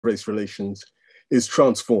race relations is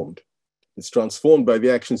transformed. It's transformed by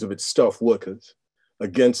the actions of its staff workers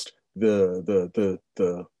against the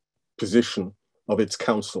position of its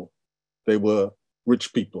council. They were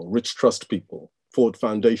rich people, rich trust people, Ford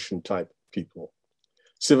Foundation type people.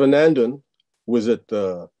 Sivanandan was at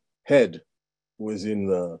the head, was in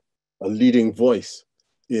a leading voice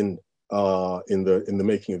in the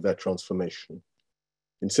making of that transformation.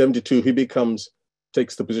 In 72, he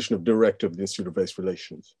takes the position of director of the Institute of Race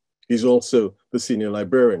Relations. He's also the senior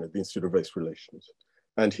librarian at the Institute of Race Relations,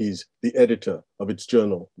 and he's the editor of its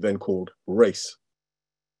journal, then called Race.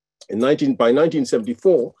 By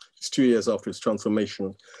 1974, just 2 years after its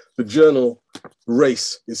transformation, the journal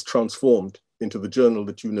Race is transformed into the journal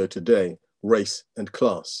that you know today, Race and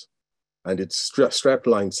Class. And its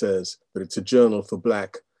strapline says that it's a journal for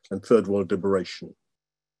Black and Third World liberation.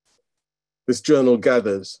 This journal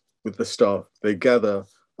gathers with the staff, they gather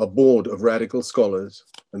a board of radical scholars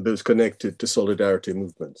and those connected to solidarity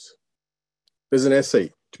movements. There's an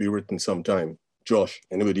essay to be written sometime, Josh,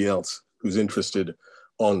 anybody else who's interested,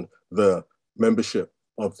 on the membership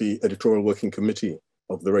of the editorial working committee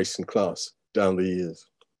of the Race and Class down the years.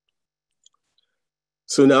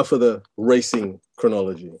 So now for the racing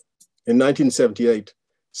chronology. In 1978,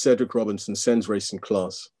 Cedric Robinson sends Race and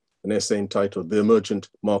Class an essay entitled The Emergent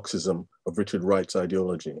Marxism of Richard Wright's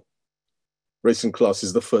Ideology. Race and Class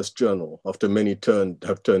is the first journal, after many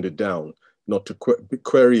have turned it down, not to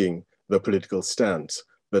querying the political stance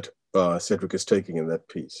that Cedric is taking in that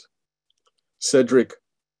piece. Cedric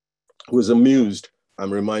was amused,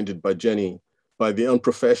 I'm reminded by Jenny, by the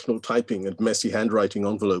unprofessional typing and messy handwriting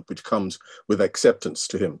envelope which comes with acceptance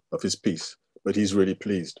to him of his piece, but he's really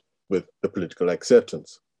pleased with the political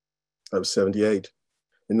acceptance. That was 78.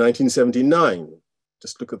 In 1979,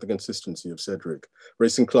 just look at the consistency of Cedric.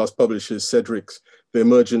 Race and Class publishes Cedric's The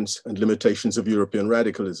Emergence and Limitations of European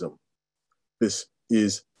Radicalism. This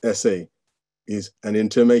essay is an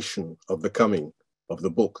intimation of the coming of the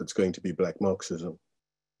book that's going to be Black Marxism.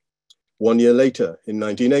 1 year later, in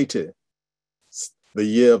 1980, the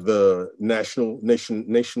year of the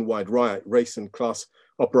nationwide race and class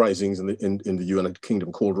uprisings in the United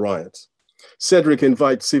Kingdom called riots, Cedric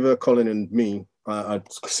invites Siva, Colin, and me,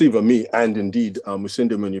 and indeed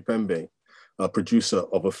Musinda Munyipembe, a producer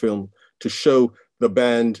of a film, to show the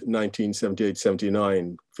banned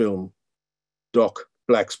 1978-79 film, Doc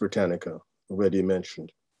Black's Britannica, already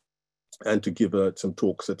mentioned, and to give some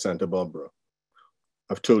talks at Santa Barbara.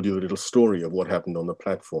 I've told you a little story of what happened on the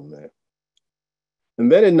platform there.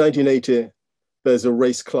 And then in 1980, there's a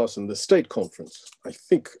race, class, and the state conference. I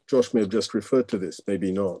think Josh may have just referred to this,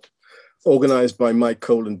 maybe not. Organized by Mike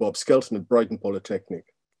Cole and Bob Skelton at Brighton Polytechnic,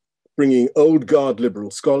 bringing old guard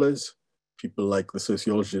liberal scholars, people like the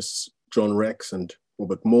sociologists John Rex and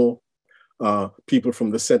Robert Moore, people from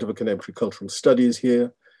the Center for Contemporary Cultural Studies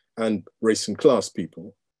here, and race and class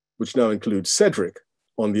people, which now includes Cedric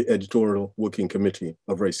on the editorial working committee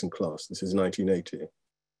of Race and Class. This is 1980.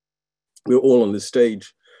 We're all on the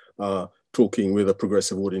stage talking with a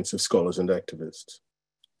progressive audience of scholars and activists.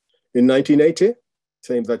 In 1980,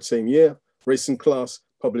 that same year, Race and Class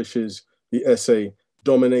publishes the essay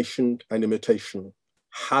Domination and Imitation,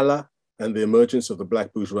 Hala and the Emergence of the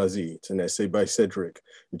Black Bourgeoisie. It's an essay by Cedric,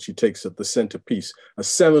 which he takes at the centerpiece, a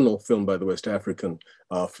seminal film by the West African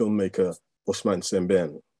filmmaker Osman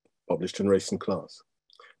Sembène, published in Race and Class.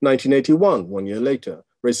 1981, 1 year later,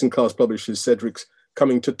 Race and Class publishes Cedric's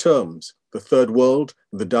Coming to Terms, The Third World,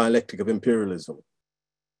 The Dialectic of Imperialism.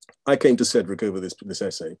 I came to Cedric over this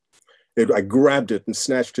essay. I grabbed it and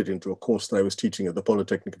snatched it into a course that I was teaching at the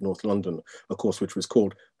Polytechnic of North London, a course which was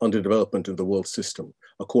called Underdevelopment in the World System,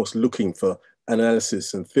 a course looking for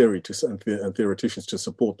analysis and theory and theoreticians to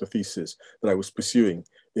support the thesis that I was pursuing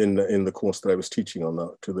in the course that I was teaching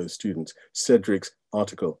on to those students. Cedric's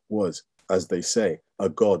article was, as they say, a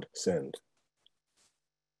godsend.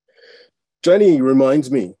 Jenny reminds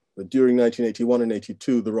me that during 1981 and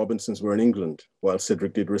 82, the Robinsons were in England while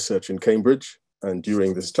Cedric did research in Cambridge. And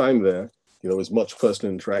during this time there was much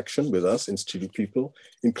personal interaction with us, institute people,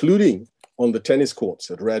 including on the tennis courts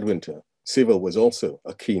at Radwinter. Siva was also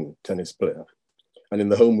a keen tennis player. And in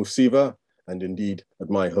the home of Siva, and indeed at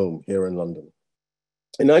my home here in London.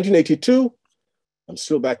 In 1982, I'm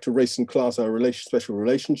still back to Race and Class, our special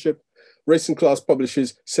relationship. Race and Class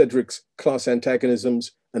publishes Cedric's Class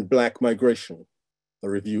Antagonisms and Black Migration, a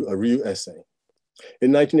review essay.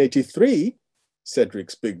 In 1983,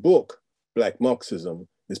 Cedric's big book, Black Marxism,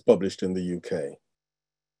 is published in the UK.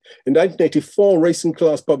 In 1984, Race and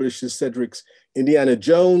Class publishes Cedric's Indiana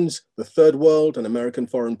Jones, The Third World and American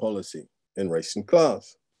Foreign Policy in Race and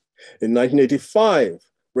Class. In 1985,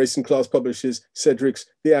 Race and Class publishes Cedric's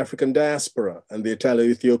The African Diaspora and the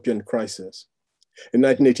Italo-Ethiopian Crisis. In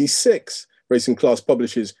 1986, Race and Class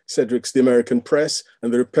publishes Cedric's The American Press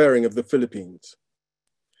and the Repairing of the Philippines.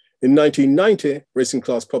 In 1990, Race and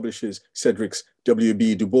Class publishes Cedric's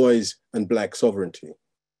W.B. Du Bois and Black Sovereignty.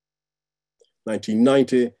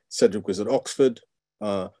 1990, Cedric was at Oxford,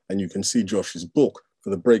 and you can see Josh's book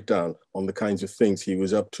for the breakdown on the kinds of things he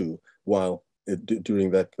was up to while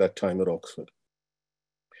during that time at Oxford.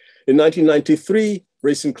 In 1993,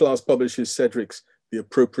 Race and Class publishes Cedric's The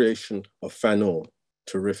Appropriation of Fanon,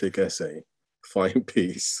 terrific essay, fine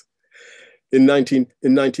piece. In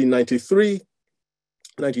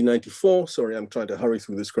 1994, sorry, I'm trying to hurry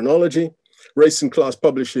through this chronology, Race and Class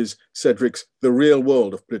publishes Cedric's The Real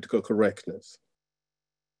World of Political Correctness.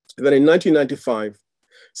 Then in 1995,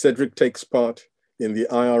 Cedric takes part in the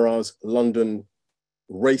IRR's London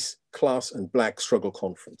Race, Class and Black Struggle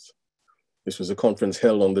Conference. This was a conference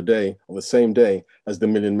held on the same day as the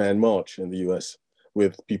Million Man March in the US,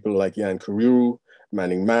 with people like Jan Karuru,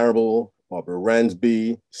 Manning Marable, Barbara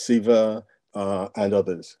Ransby, Siva, and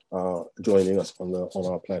others joining us on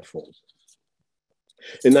our platform.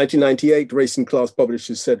 In 1998, Race and Class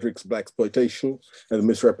publishes Cedric's Blaxploitation and the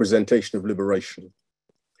Misrepresentation of Liberation.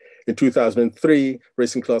 In 2003,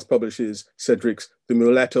 Race and Class publishes Cedric's The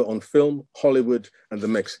Mulatto on Film, Hollywood, and the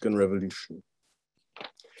Mexican Revolution.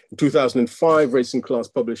 In 2005, Race and Class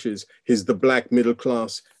publishes his The Black Middle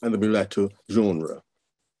Class and the Mulatto Genre.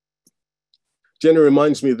 Jenny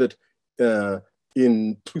reminds me that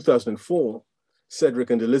in 2004, Cedric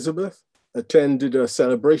and Elizabeth attended a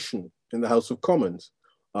celebration in the House of Commons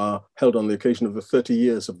held on the occasion of the 30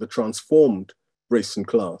 years of the transformed Race and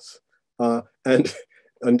Class.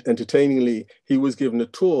 And entertainingly, he was given a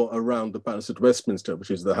tour around the Palace at Westminster,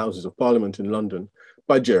 which is the Houses of Parliament in London,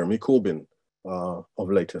 by Jeremy Corbyn, of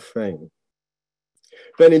later fame.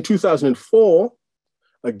 Then in 2004,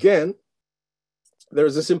 again, there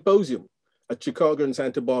is a symposium at Chicago and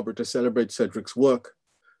Santa Barbara to celebrate Cedric's work,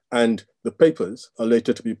 and the papers are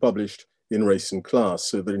later to be published in Race and Class,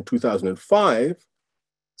 so that in 2005,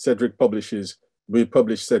 we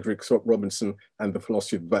published Cedric Robinson and the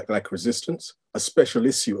Philosophy of Black Resistance, a special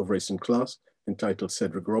issue of Race and Class entitled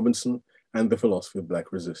Cedric Robinson and the Philosophy of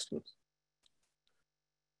Black Resistance.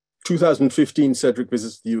 2015, Cedric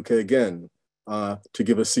visits the UK again to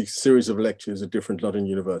give a series of lectures at different London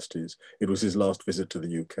universities. It was his last visit to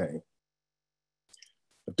the UK.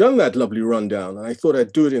 I've done that lovely rundown, and I thought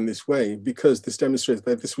I'd do it in this way because this demonstrates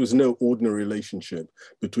that this was no ordinary relationship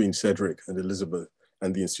between Cedric and Elizabeth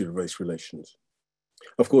and the Institute of Race Relations.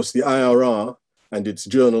 Of course, the IRR and its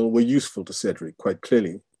journal were useful to Cedric, quite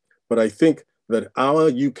clearly, but I think that our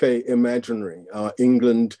UK imaginary, our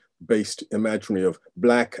England-based imaginary of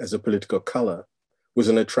Black as a political color was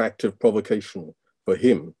an attractive provocation for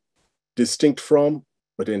him, distinct from,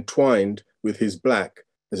 but entwined with his Black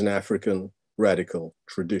as an African radical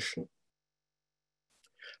tradition.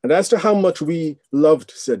 And as to how much we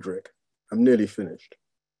loved Cedric, I'm nearly finished.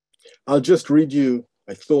 I'll just read you,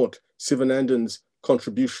 I thought, Sivanandan's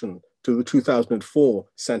contribution to the 2004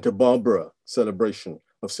 Santa Barbara celebration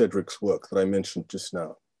of Cedric's work that I mentioned just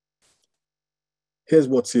now. Here's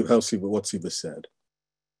what Siva said.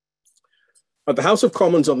 At the House of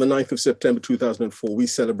Commons on the 9th of September 2004, we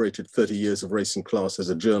celebrated 30 years of Race and Class as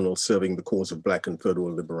a journal serving the cause of Black and Third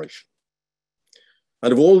World liberation.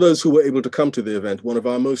 And of all those who were able to come to the event, one of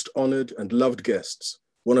our most honored and loved guests,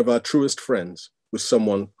 one of our truest friends, was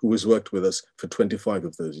someone who has worked with us for 25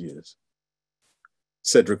 of those years,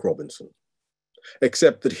 Cedric Robinson.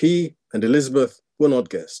 Except that he and Elizabeth were not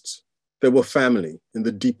guests. They were family in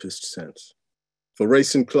the deepest sense. For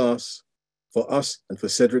Race and Class, for us and for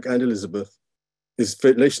Cedric and Elizabeth,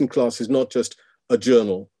 Race and Class is not just a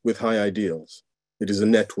journal with high ideals. It is a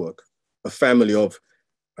network, a family of,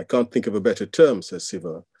 I can't think of a better term, says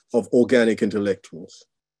Siva, of organic intellectuals.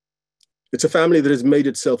 It's a family that has made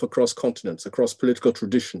itself across continents, across political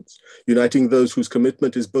traditions, uniting those whose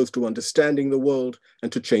commitment is both to understanding the world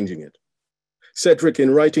and to changing it. Cedric,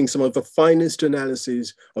 in writing some of the finest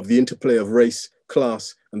analyses of the interplay of race,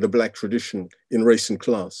 class, and the Black tradition in Race and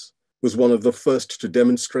Class, was one of the first to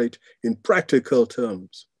demonstrate in practical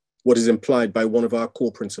terms what is implied by one of our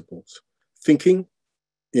core principles, thinking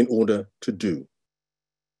in order to do.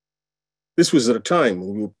 This was at a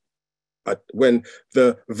time when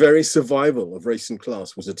the very survival of Race and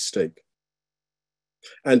Class was at stake.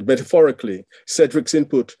 And metaphorically, Cedric's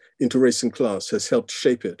input into Race and Class has helped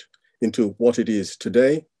shape it into what it is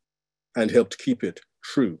today and helped keep it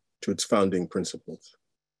true to its founding principles.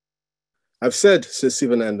 I've said, says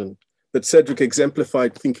Sivanandan, that Cedric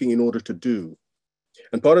exemplified thinking in order to do.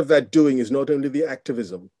 And part of that doing is not only the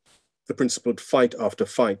activism, the principled fight after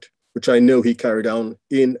fight, which I know he carried on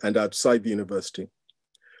in and outside the university,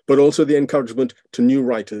 but also the encouragement to new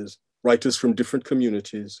writers, writers from different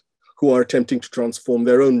communities who are attempting to transform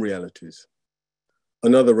their own realities.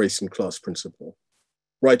 Another race and class principle,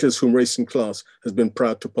 writers whom race and class has been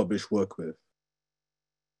proud to publish work with,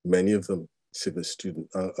 many of them Cedric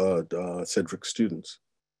students.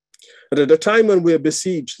 And at a time when we are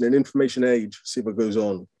besieged in an information age, Siva goes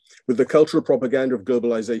on, with the cultural propaganda of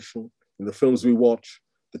globalization, in the films we watch,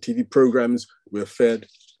 the TV programs we are fed,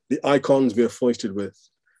 the icons we are foisted with,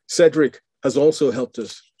 Cedric has also helped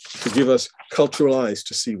us to give us cultural eyes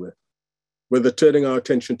to see with, whether turning our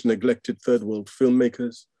attention to neglected third world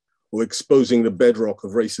filmmakers or exposing the bedrock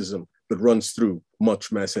of racism that runs through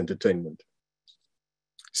much mass entertainment.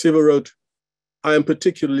 Siva wrote, I am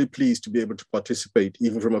particularly pleased to be able to participate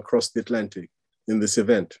even from across the Atlantic in this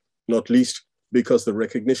event, not least because the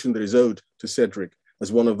recognition that is owed to Cedric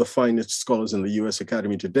as one of the finest scholars in the US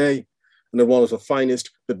Academy today, and one of the finest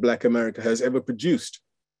that Black America has ever produced,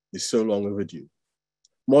 is so long overdue.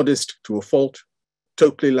 Modest to a fault,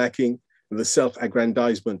 totally lacking in the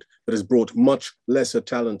self-aggrandizement that has brought much lesser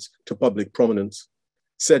talents to public prominence,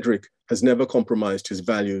 Cedric has never compromised his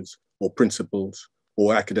values or principles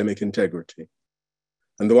or academic integrity.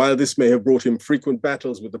 And while this may have brought him frequent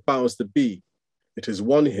battles with the powers that be, it has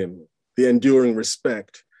won him the enduring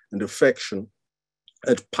respect and affection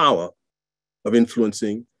and power of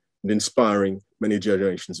influencing and inspiring many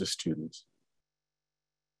generations of students.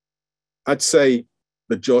 I'd say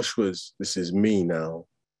that Joshua's, this is me now,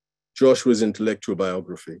 Joshua's intellectual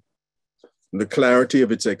biography, and the clarity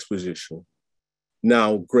of its exposition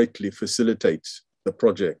now greatly facilitates the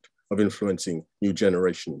project of influencing new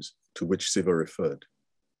generations to which Siva referred.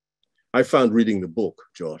 I found reading the book,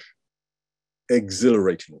 Josh,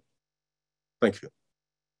 exhilarating. Thank you.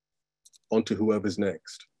 On to whoever's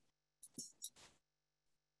next.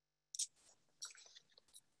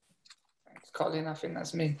 Thanks, Colin. I think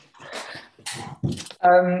that's me.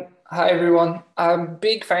 Hi, everyone.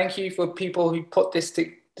 Big thank you for people who put this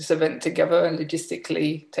event together, and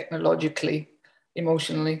logistically, technologically,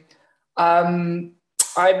 emotionally. I've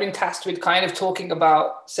been tasked with kind of talking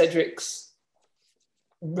about Cedric's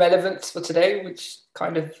relevance for today, which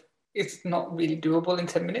kind of is not really doable in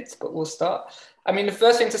 10 minutes, but we'll start. I mean, the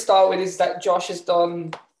first thing to start with is that Josh has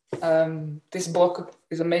done, this book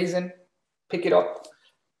is amazing. Pick it up.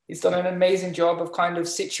 He's done an amazing job of kind of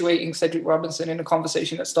situating Cedric Robinson in a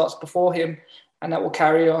conversation that starts before him and that will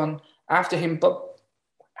carry on after him, but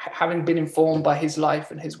having been informed by his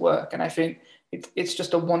life and his work. And I think it's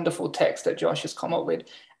just a wonderful text that Josh has come up with.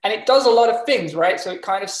 And it does a lot of things, right? So it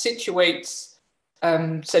kind of situates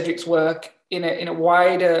Cedric's work in a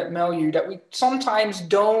wider milieu that we sometimes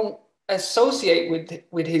don't associate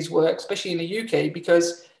with his work, especially in the UK,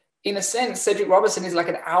 because in a sense, Cedric Robinson is like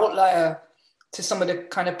an outlier to some of the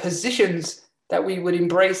kind of positions that we would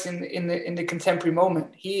embrace in the contemporary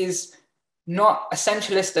moment. He is not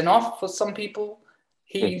essentialist enough for some people.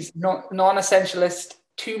 He's not non-essentialist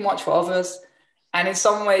too much for others. And in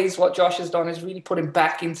some ways, what Josh has done is really put him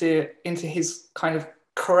back into his kind of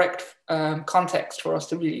correct context for us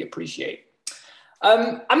to really appreciate.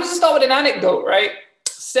 I'm going to start with an anecdote, right?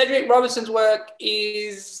 Cedric Robinson's work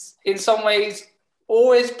is in some ways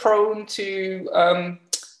always prone to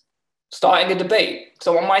starting a debate.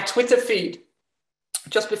 So on my Twitter feed,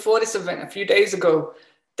 just before this event, a few days ago,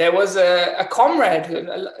 there was a comrade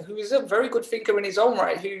who is a very good thinker in his own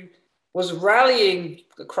right, who was rallying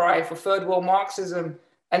the cry for third world Marxism,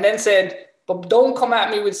 and then said, but don't come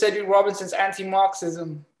at me with Cedric Robinson's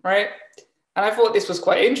anti-Marxism, right? And I thought this was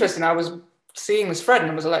quite interesting. I was seeing this thread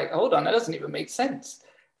and I was like, hold on, that doesn't even make sense.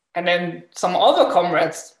 And then some other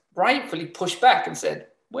comrades rightfully pushed back and said,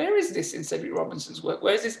 where is this in Cedric Robinson's work?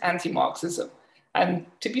 Where is this anti-Marxism? And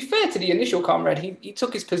to be fair to the initial comrade, he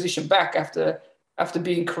took his position back after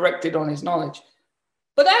being corrected on his knowledge.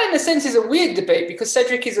 But that in a sense is a weird debate because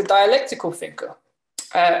Cedric is a dialectical thinker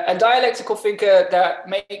that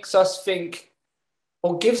makes us think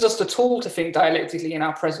or gives us the tool to think dialectically in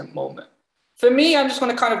our present moment. For me, I'm just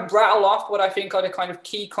going to kind of rattle off what I think are the kind of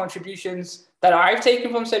key contributions that I've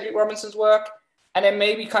taken from Cedric Robinson's work, and then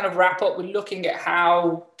maybe kind of wrap up with looking at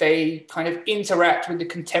how they kind of interact with the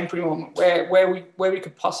contemporary moment, where we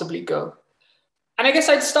could possibly go. And I guess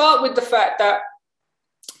I'd start with the fact that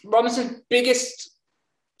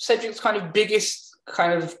Cedric's kind of biggest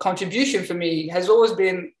kind of contribution for me has always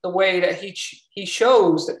been the way that he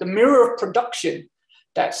shows that the mirror of production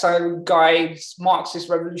that so guides Marxist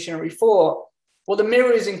revolutionary thought, well, the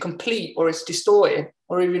mirror is incomplete or it's distorted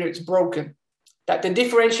or even it's broken. That the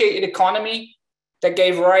differentiated economy that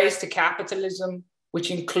gave rise to capitalism,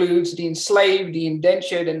 which includes the enslaved, the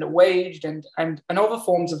indentured, and the waged, and other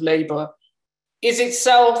forms of labor, is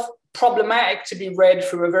itself problematic to be read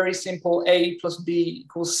through a very simple A plus B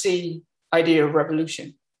equals C idea of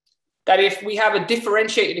revolution. That if we have a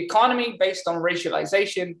differentiated economy based on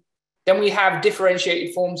racialization, then we have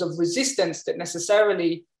differentiated forms of resistance that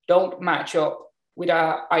necessarily don't match up with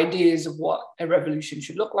our ideas of what a revolution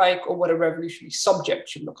should look like or what a revolutionary subject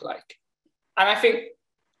should look like. And I think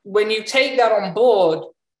when you take that on board,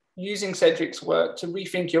 using Cedric's work to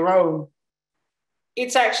rethink your own,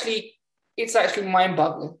 it's actually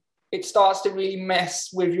mind-boggling. It starts to really mess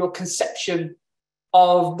with your conception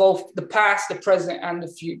of both the past, the present, and the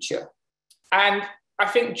future. And I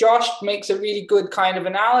think Josh makes a really good kind of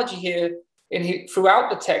analogy here throughout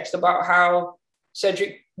the text about how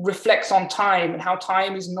Cedric reflects on time and how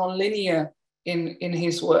time is non-linear in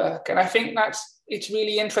his work. And I think it's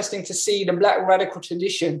really interesting to see the Black radical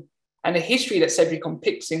tradition and the history that Cedric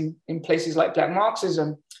unpicks in places like Black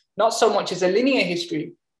Marxism, not so much as a linear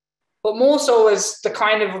history, but more so as the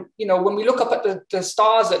kind of, when we look up at the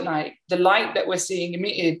stars at night, the light that we're seeing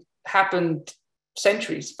emitted happened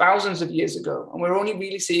centuries, thousands of years ago, and we're only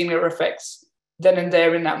really seeing their effects then and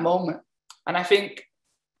there in that moment. And I think,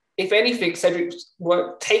 if anything, Cedric's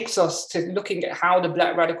work takes us to looking at how the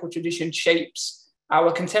Black radical tradition shapes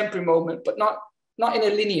our contemporary moment, but not in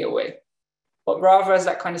a linear way, but rather as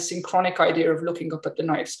that kind of synchronic idea of looking up at the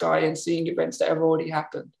night sky and seeing events that have already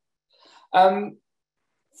happened.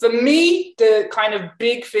 For me, the kind of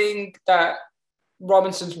big thing that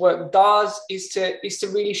Robinson's work does is to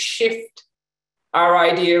really shift our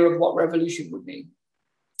idea of what revolution would mean.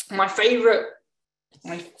 My favorite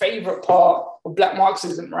part of Black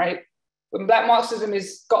Marxism, right? When Black Marxism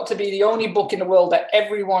has got to be the only book in the world that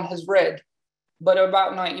everyone has read, but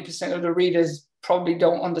about 90% of the readers probably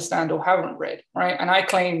don't understand or haven't read, right? And I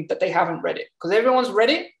claim that they haven't read it because everyone's read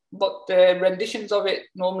it, but the renditions of it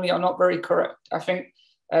normally are not very correct. I think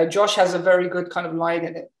Josh has a very good kind of line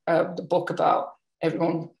in it, the book, about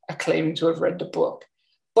everyone claiming to have read the book.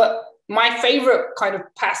 But my favorite kind of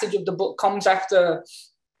passage of the book comes after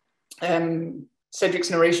Cedric's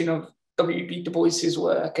narration of W.B. Du Bois's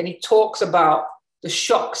work. And he talks about the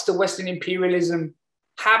shocks to Western imperialism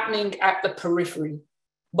happening at the periphery,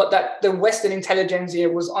 but that the Western intelligentsia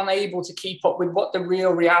was unable to keep up with what the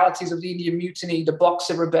real realities of the Indian Mutiny, the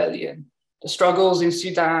Boxer Rebellion, the struggles in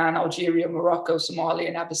Sudan, Algeria, Morocco, Somalia,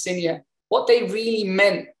 and Abyssinia, what they really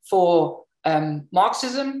meant for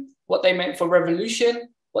Marxism, what they meant for revolution,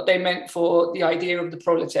 what they meant for the idea of the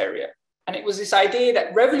proletariat. And it was this idea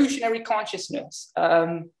that revolutionary consciousness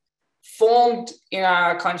formed in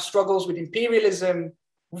our kind of struggles with imperialism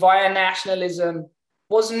via nationalism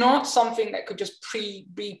was not something that could just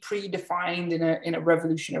be predefined in a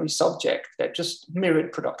revolutionary subject that just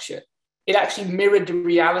mirrored production. It actually mirrored the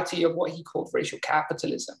reality of what he called racial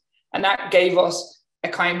capitalism. And that gave us a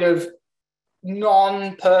kind of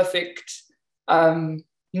non-perfect,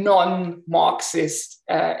 non-Marxist,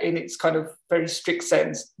 in its kind of very strict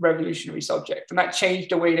sense, revolutionary subject. And that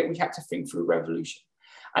changed the way that we had to think through revolution.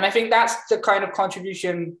 And I think that's the kind of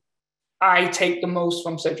contribution I take the most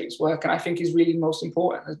from Cedric's work, and I think is really most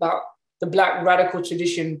important, about the Black radical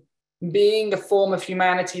tradition being a form of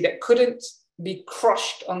humanity that couldn't be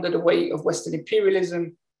crushed under the weight of Western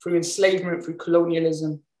imperialism, through enslavement, through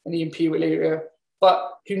colonialism and the imperial era,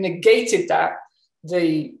 but who negated that,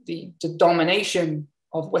 the domination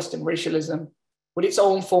of Western racialism, with its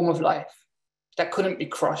own form of life that couldn't be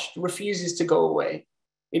crushed, refuses to go away.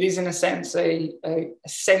 It is, in a sense, a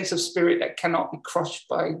sense of spirit that cannot be crushed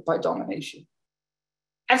by domination.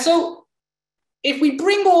 And so if we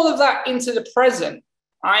bring all of that into the present,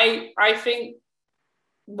 I think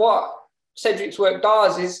what Cedric's work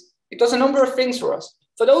does is it does a number of things for us.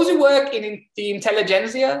 For those who work in the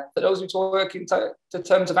intelligentsia, for those who work in the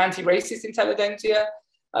terms of anti-racist intelligentsia,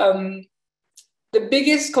 the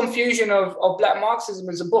biggest confusion of Black Marxism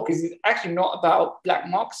as a book is actually not about Black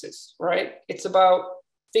Marxists, right? It's about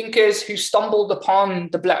thinkers who stumbled upon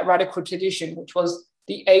the Black radical tradition, which was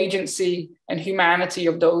the agency and humanity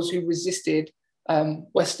of those who resisted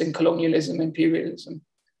Western colonialism, imperialism,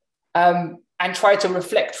 and try to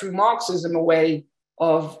reflect through Marxism a way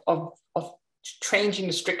of changing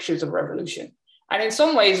the strictures of revolution. And in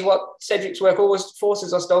some ways, what Cedric's work always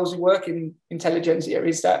forces us, those who work in intelligentsia,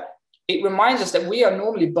 is that it reminds us that we are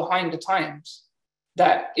normally behind the times,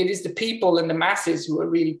 that it is the people and the masses who are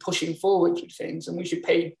really pushing forward with things, and we should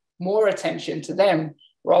pay more attention to them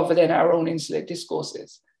rather than our own insular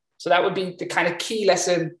discourses. So that would be the kind of key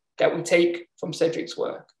lesson that we take from Cedric's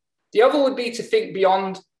work. The other would be to think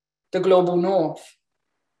beyond the global north.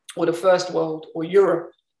 or the first world, or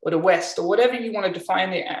Europe, or the West, or whatever you want to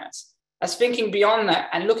define it as thinking beyond that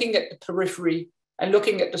and looking at the periphery and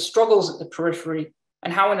looking at the struggles at the periphery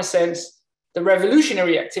and how, in a sense, the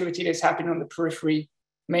revolutionary activity that's happening on the periphery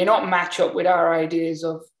may not match up with our ideas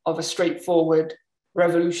of a straightforward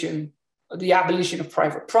revolution, the abolition of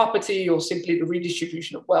private property, or simply the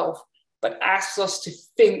redistribution of wealth, but asks us to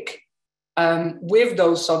think with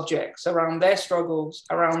those subjects around their struggles,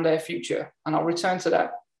 around their future. And I'll return to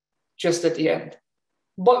that just at the end.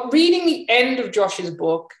 But reading the end of Josh's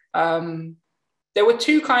book, there were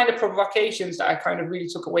two kind of provocations that I kind of really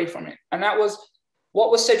took away from it. And that was,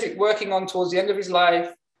 what was Cedric working on towards the end of his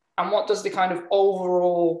life? And what does the kind of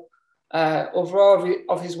overall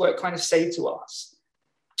of his work kind of say to us?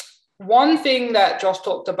 One thing that Josh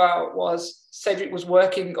talked about was Cedric was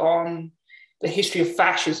working on the history of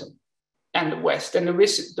fascism and the West, and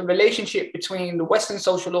the relationship between the Western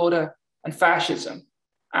social order and fascism.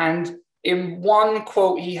 And in one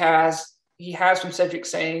quote he has from Cedric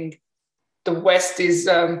saying, the West is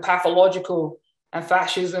pathological and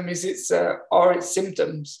fascism is its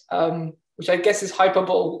symptoms, which I guess is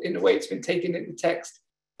hyperbole in the way it's been taken in the text.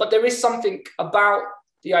 But there is something about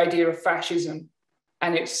the idea of fascism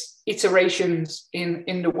and its iterations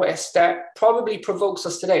in the West that probably provokes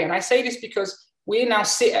us today. And I say this because we now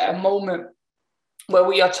sit at a moment where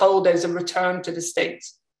we are told there's a return to the state,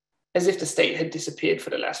 as if the state had disappeared for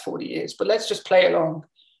the last 40 years. But let's just play along.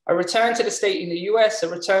 A return to the state in the US, a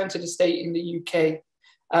return to the state in the UK,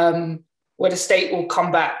 where the state will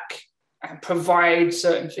come back and provide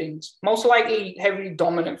certain things, most likely heavily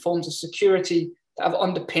dominant forms of security that have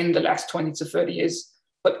underpinned the last 20 to 30 years,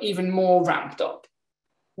 but even more ramped up.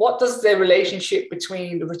 What does the relationship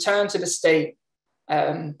between the return to the state,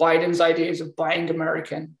 Biden's ideas of buying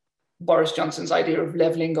American, Boris Johnson's idea of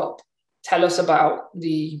leveling up, tell us about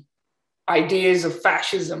the ideas of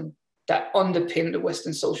fascism that underpin the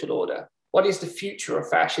Western social order? What is the future of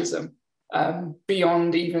fascism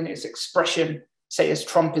beyond even its expression, say, as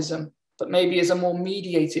Trumpism, but maybe as a more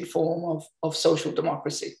mediated form of social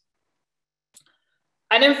democracy?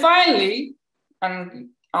 And then finally, and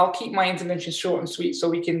I'll keep my intervention short and sweet so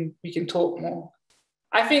we can talk more.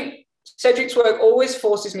 I think Cedric's work always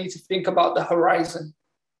forces me to think about the horizon.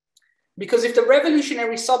 Because if the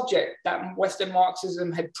revolutionary subject that Western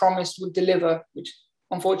Marxism had promised would deliver, which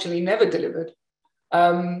unfortunately never delivered,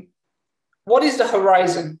 what is the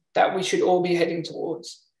horizon that we should all be heading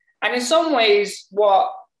towards? And in some ways,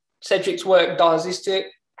 what Cedric's work does is to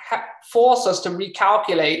force us to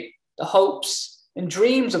recalculate the hopes and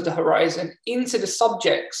dreams of the horizon into the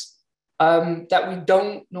subjects that we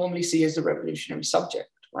don't normally see as the revolutionary subject,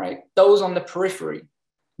 right? Those on the periphery,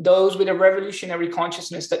 those with a revolutionary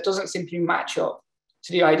consciousness that doesn't simply match up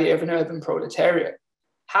to the idea of an urban proletariat.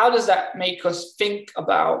 How does that make us think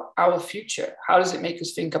about our future? How does it make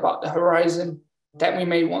us think about the horizon that we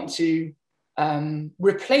may want to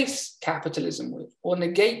replace capitalism with or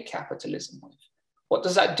negate capitalism with? What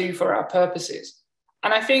does that do for our purposes?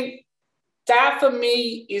 And I think that for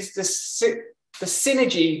me is the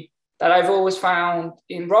synergy that I've always found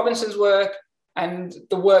in Robinson's work and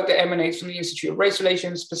the work that emanates from the Institute of Race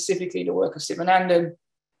Relations, specifically the work of Sivanandan,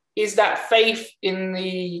 is that faith in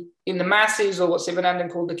the masses, or what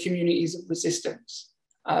Sivanandan called the communities of resistance.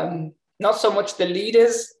 Not so much the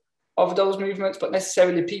leaders of those movements, but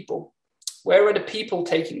necessarily people. Where are the people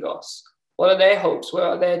taking us? What are their hopes? Where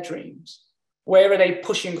are their dreams? Where are they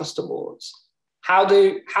pushing us towards? How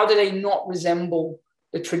do they not resemble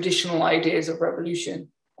the traditional ideas of revolution?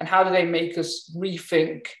 And how do they make us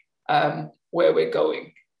rethink where we're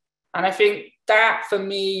going? And I think that for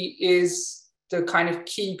me is the kind of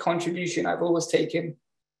key contribution I've always taken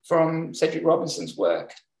from Cedric Robinson's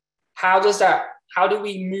work. How do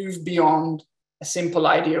we move beyond a simple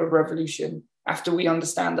idea of revolution after we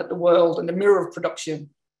understand that the world and the mirror of production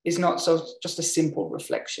is not so just a simple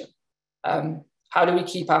reflection? How do we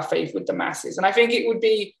keep our faith with the masses? And I think it would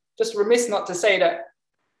be just remiss not to say that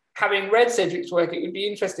having read Cedric's work, it would be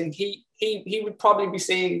interesting. He would probably be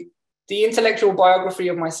saying the intellectual biography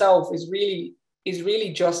of myself is really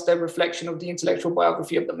just a reflection of the intellectual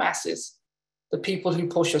biography of the masses, the people who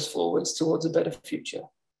push us forwards towards a better future.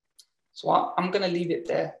 So I'm going to leave it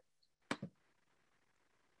there.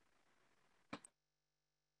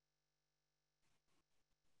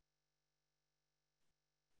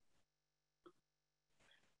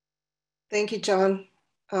 Thank you, John.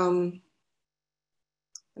 I'm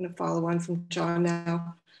going to follow on from John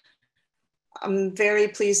now. I'm very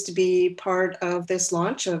pleased to be part of this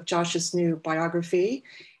launch of Josh's new biography.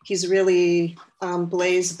 He's really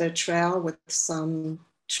blazed the trail with some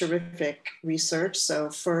terrific research. So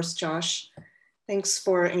first, Josh, Thanks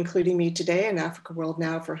for including me today and Africa World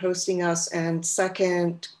Now for hosting us. And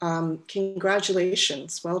second,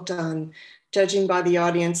 congratulations, well done. Judging by the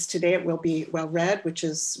audience today, it will be well read, which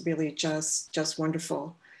is really just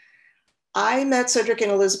wonderful. I met Cedric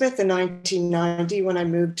and Elizabeth in 1990 when I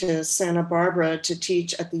moved to Santa Barbara to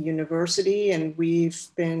teach at the university, and we've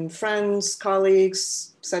been friends,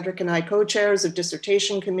 colleagues, Cedric and I co-chairs of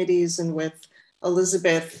dissertation committees, and with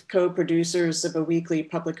Elizabeth co-producers of a weekly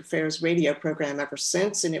public affairs radio program ever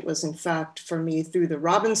since. And it was in fact for me through the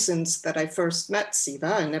Robinsons that I first met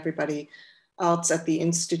Siva and everybody else at the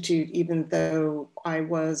Institute, even though I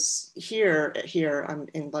was here, I'm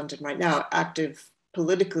in London right now, active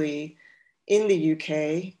politically in the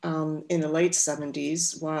UK in the late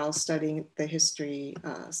 70s while studying history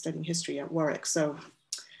at Warwick. So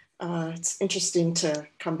it's interesting to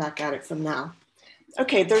come back at it from now.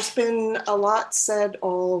 Okay, there's been a lot said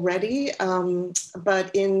already, but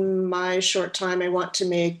in my short time, I want to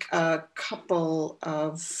make a couple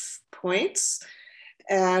of points.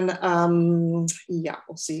 And yeah,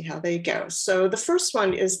 we'll see how they go. So the first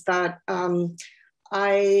one is that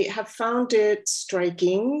I have found it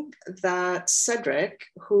striking that Cedric,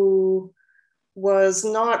 who was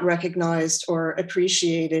not recognized or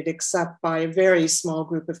appreciated except by a very small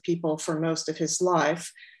group of people for most of his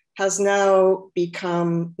life, has now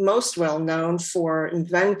become most well known for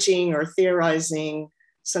inventing or theorizing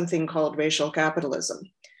something called racial capitalism.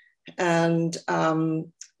 And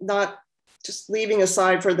not just leaving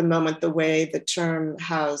aside for the moment the way the term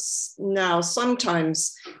has now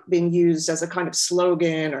sometimes been used as a kind of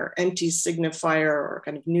slogan or empty signifier or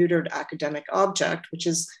kind of neutered academic object, which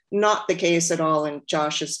is not the case at all in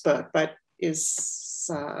Josh's book, but is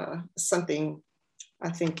something I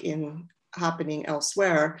think happening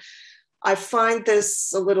elsewhere. I find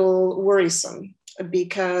this a little worrisome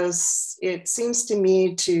because it seems to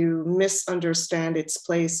me to misunderstand its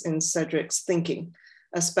place in Cedric's thinking,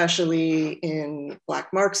 especially in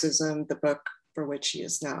Black Marxism, the book for which he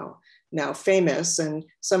is now famous. And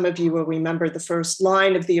some of you will remember the first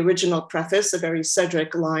line of the original preface, a very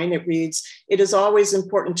Cedric line. It reads, "It is always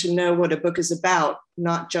important to know what a book is about,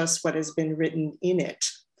 not just what has been written in it."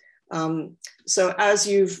 So as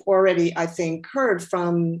you've already, I think, heard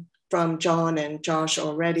from John and Josh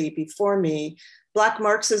already before me, Black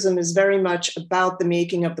Marxism is very much about the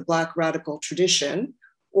making of the Black radical tradition,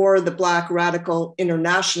 or the Black radical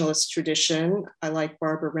internationalist tradition. I like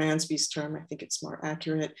Barbara Ransby's term, I think it's more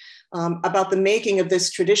accurate, about the making of this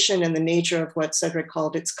tradition and the nature of what Cedric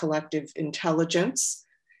called its collective intelligence.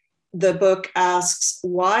 The book asks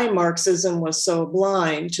why Marxism was so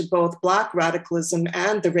blind to both Black radicalism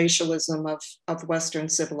and the racialism of Western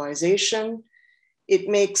civilization. It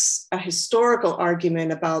makes a historical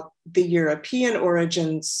argument about the European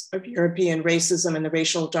origins of European racism and the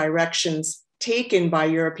racial directions taken by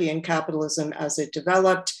European capitalism as it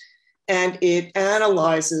developed. And it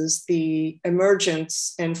analyzes the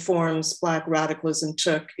emergence and forms Black radicalism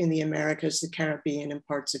took in the Americas, the Caribbean, and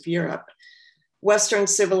parts of Europe. Western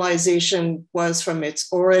civilization was from its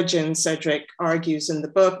origin, Cedric argues in the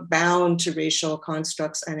book, bound to racial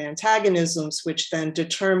constructs and antagonisms, which then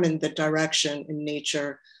determined the direction and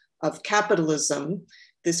nature of capitalism.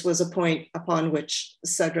 This was a point upon which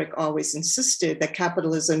Cedric always insisted, that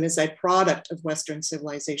capitalism is a product of Western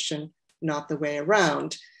civilization, not the way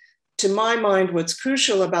around. To my mind, what's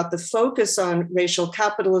crucial about the focus on racial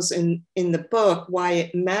capitalism in the book, why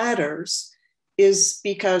it matters, is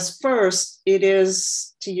because first, it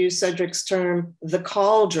is, to use Cedric's term, the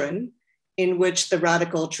cauldron in which the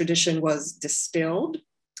radical tradition was distilled.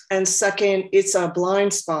 And second, it's a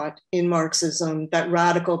blind spot in Marxism that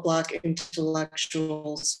radical Black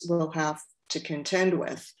intellectuals will have to contend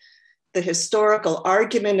with. The historical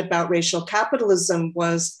argument about racial capitalism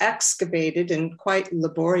was excavated, and quite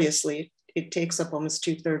laboriously, it takes up almost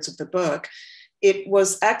 2/3 of the book. It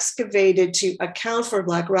was excavated to account for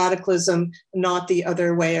Black radicalism, not the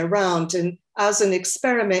other way around. And as an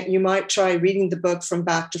experiment, you might try reading the book from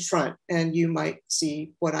back to front, and you might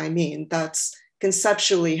see what I mean. That's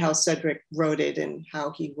conceptually how Cedric wrote it and how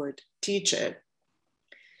he would teach it.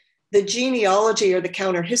 The genealogy or the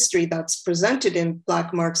counter history that's presented in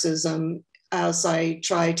Black Marxism, as I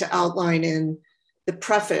try to outline in the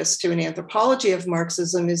preface to an anthropology of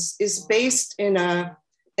Marxism, is based in a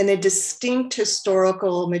distinct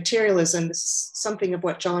historical materialism. This is something of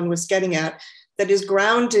what John was getting at, that is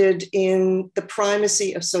grounded in the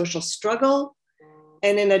primacy of social struggle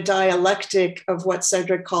and in a dialectic of what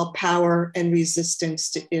Cedric called power and resistance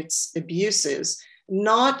to its abuses,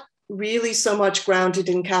 not really so much grounded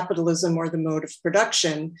in capitalism or the mode of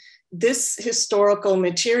production. This historical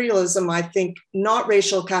materialism, I think, not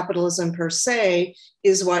racial capitalism per se,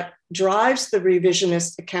 is what drives the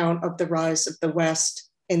revisionist account of the rise of the West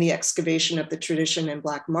and the excavation of the tradition in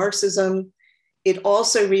Black Marxism. It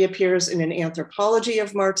also reappears in an anthropology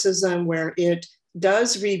of Marxism, where it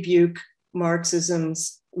does rebuke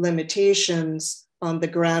Marxism's limitations on the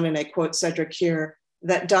ground, and I quote Cedric here,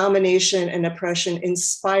 that domination and oppression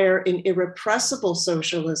inspire an irrepressible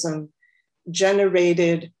socialism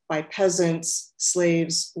generated by peasants,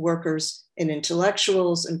 slaves, workers, and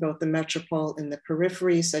intellectuals in both the metropole and the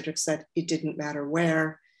periphery. Cedric said it didn't matter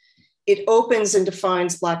where. It opens and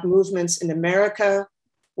defines Black movements in America,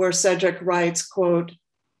 where Cedric writes, quote,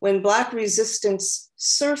 when Black resistance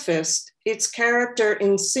surfaced, its character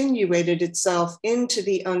insinuated itself into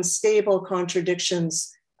the unstable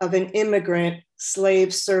contradictions of an immigrant,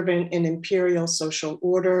 slave, servant, and imperial social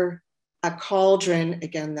order, a cauldron,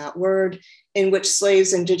 again that word, in which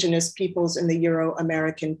slaves, indigenous peoples, and the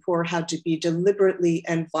Euro-American poor had to be deliberately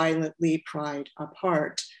and violently pried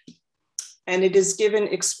apart. And it is given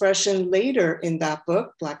expression later in that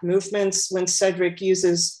book, Black Movements, when Cedric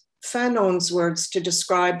uses Fanon's words to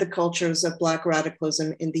describe the cultures of Black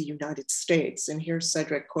radicalism in the United States. And here's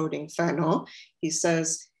Cedric quoting Fanon. He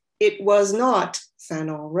says, it was not,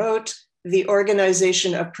 Fanon wrote, the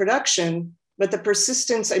organization of production, but the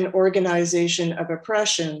persistence and organization of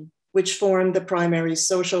oppression, which formed the primary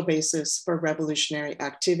social basis for revolutionary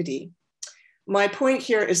activity. My point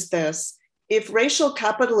here is this: if racial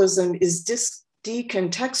capitalism is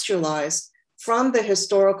decontextualized from the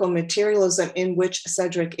historical materialism in which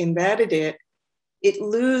Cedric embedded it, it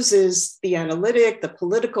loses the analytic, the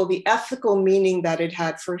political, the ethical meaning that it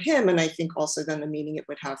had for him, and I think also then the meaning it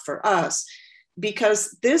would have for us.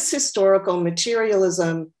 Because this historical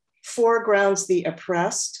materialism foregrounds the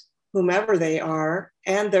oppressed, whomever they are,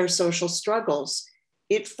 and their social struggles.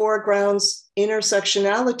 It foregrounds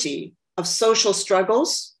intersectionality of social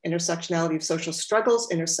struggles, intersectionality of social struggles,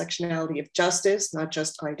 intersectionality of justice, not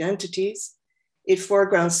just identities. It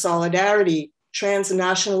foregrounds solidarity,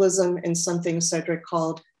 transnationalism, and something Cedric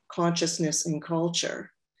called consciousness and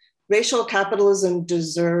culture. Racial capitalism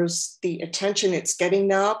deserves the attention it's getting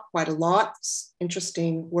now, quite a lot. It's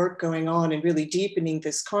interesting work going on and really deepening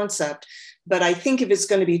this concept. But I think if it's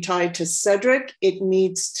going to be tied to Cedric, it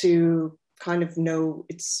needs to kind of know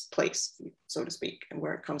its place, so to speak, and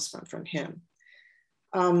where it comes from him.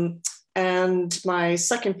 And my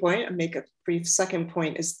second point, I'll make a brief second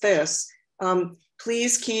point, is this.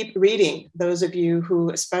 Please keep reading, those of you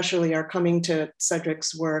who especially are coming to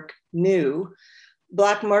Cedric's work new.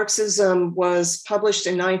 Black Marxism was published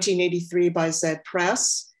in 1983 by Zed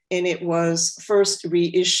Press, and it was first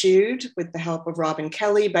reissued with the help of Robin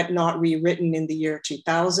Kelly, but not rewritten in the year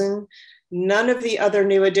 2000. None of the other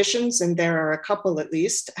new editions, and there are a couple at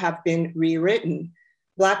least, have been rewritten.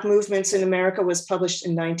 Black Movements in America was published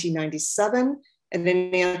in 1997, and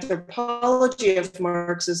an anthropology of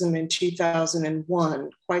Marxism in 2001,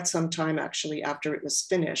 quite some time actually after it was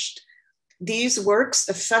finished. These works,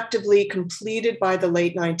 effectively completed by the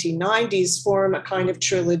late 1990s, form a kind of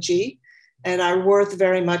trilogy and are worth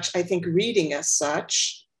very much, I think, reading as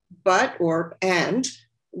such.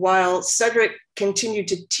 While Cedric continued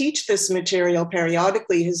to teach this material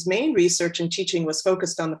periodically, his main research and teaching was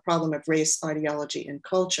focused on the problem of race, ideology, and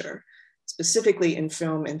culture, specifically in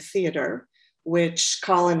film and theater, which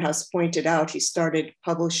Colin has pointed out he started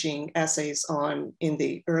publishing essays on in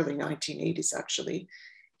the early 1980s, actually.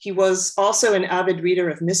 He was also an avid reader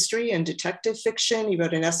of mystery and detective fiction. He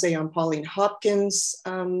wrote an essay on Pauline Hopkins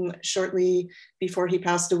shortly before he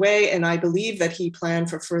passed away, and I believe that he planned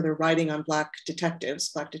for further writing on Black detectives,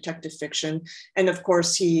 Black detective fiction. And of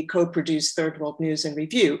course, he co-produced Third World News and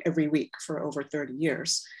Review every week for over 30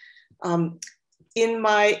 years. In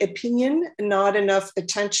my opinion, not enough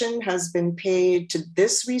attention has been paid to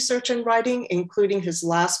this research and writing, including his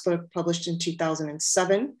last book published in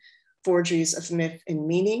 2007, Forgeries of Myth and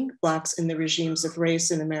Meaning, Blacks in the Regimes of Race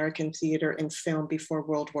in American Theater and Film Before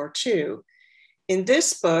World War II. In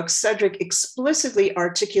this book, Cedric explicitly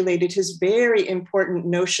articulated his very important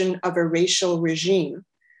notion of a racial regime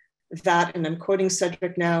that, and I'm quoting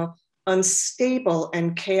Cedric now, unstable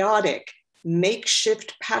and chaotic,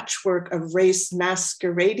 makeshift patchwork of race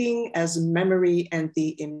masquerading as memory and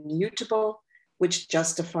the immutable, which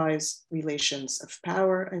justifies relations of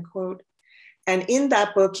power, unquote. And in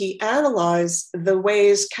that book, he analyzed the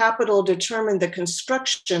ways capital determined the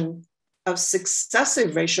construction of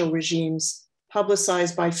successive racial regimes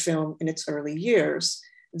publicized by film in its early years.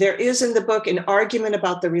 There is in the book an argument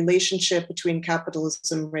about the relationship between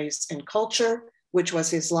capitalism, race, and culture, which was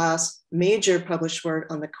his last major published work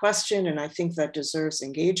on the question, and I think that deserves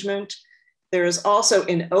engagement. There is also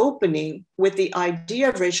an opening with the idea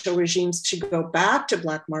of racial regimes to go back to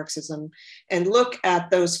Black Marxism and look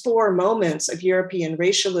at those 4 moments of European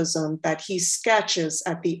racialism that he sketches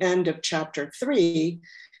at the end of chapter 3,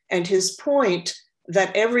 and his point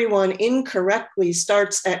that everyone incorrectly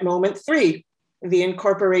starts at moment 3, the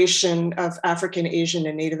incorporation of African, Asian,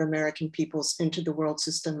 and Native American peoples into the world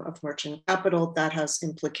system of merchant capital. That has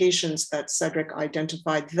implications that Cedric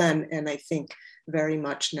identified then, and I think very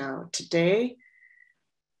much now today.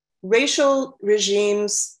 Racial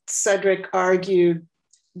regimes, Cedric argued,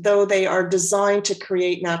 though they are designed to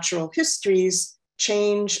create natural histories,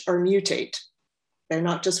 change or mutate. They're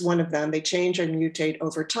not just one of them, they change or mutate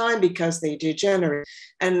over time because they degenerate.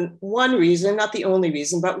 And one reason, not the only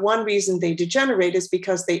reason, but one reason they degenerate is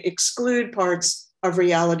because they exclude parts of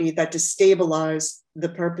reality that destabilize the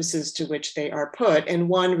purposes to which they are put. And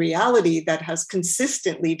one reality that has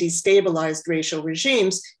consistently destabilized racial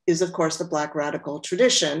regimes is, of course, the Black radical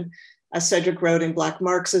tradition. As Cedric wrote in Black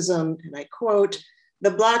Marxism, and I quote,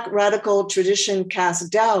 "The Black radical tradition casts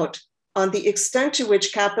doubt on the extent to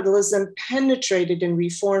which capitalism penetrated and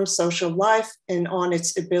reformed social life and on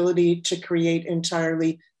its ability to create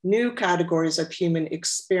entirely new categories of human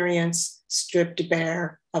experience, stripped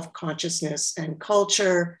bare of consciousness and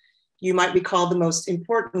culture." You might recall the most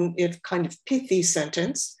important, if kind of pithy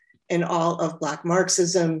sentence in all of Black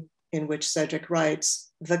Marxism, in which Cedric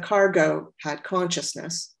writes, "The cargo had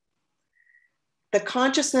consciousness." The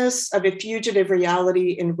consciousness of a fugitive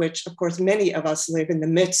reality in which, of course, many of us live in the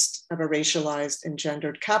midst of a racialized and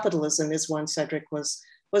gendered capitalism is one Cedric was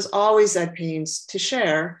always at pains to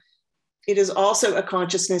share. It is also a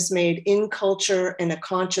consciousness made in culture and a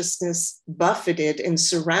consciousness buffeted and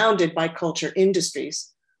surrounded by culture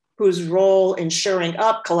industries, whose role in shoring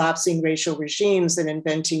up collapsing racial regimes and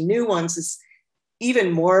inventing new ones is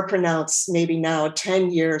even more pronounced, maybe now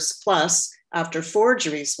 10 years plus after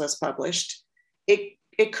Forgeries was published.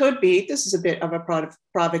 It could be, this is a bit of a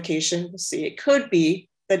provocation, we'll see, it could be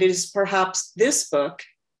that it is perhaps this book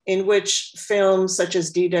in which films such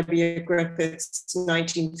as D.W. Griffith's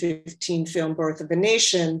 1915 film, Birth of a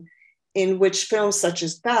Nation, in which films such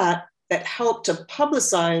as that helped to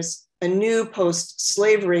publicize a new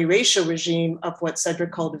post-slavery racial regime of what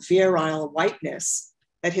Cedric called virile whiteness,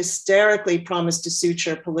 that hysterically promised to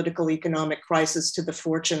suture political economic crisis to the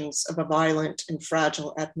fortunes of a violent and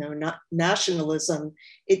fragile ethno-nationalism.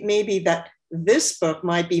 It may be that this book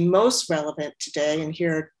might be most relevant today, and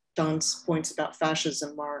here Don's points about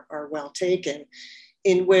fascism are well taken,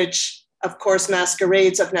 in which, of course,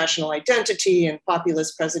 masquerades of national identity and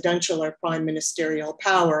populist presidential or prime ministerial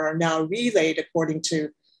power are now relayed according to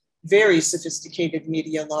very sophisticated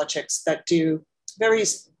media logics that do very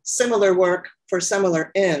similar work for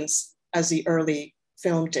similar ends as the early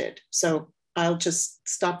film did. So I'll just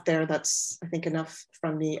stop there. That's, I think, enough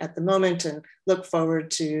from me at the moment, and look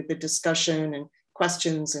forward to the discussion and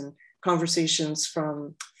questions and conversations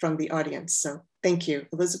from the audience. So thank you.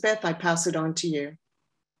 Elizabeth, I pass it on to you.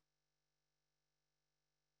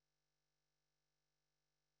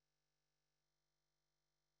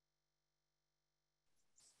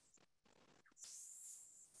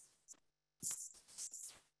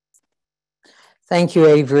 Thank you,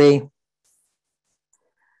 Avery.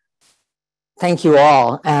 Thank you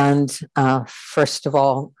all. And first of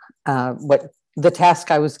all, what the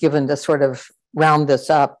task I was given to sort of round this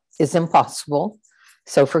up is impossible.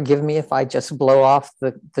 So forgive me if I just blow off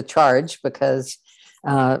the charge, because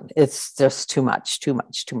it's just too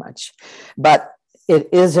much. But it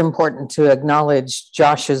is important to acknowledge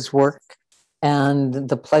Josh's work and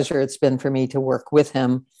the pleasure it's been for me to work with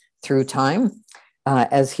him through time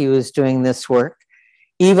as he was doing this work,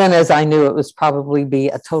 even as I knew it was probably be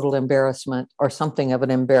a total embarrassment or something of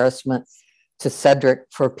an embarrassment to Cedric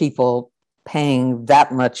for people paying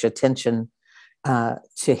that much attention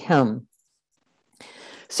to him.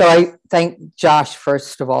 So I thank Josh,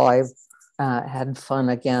 first of all. I've had fun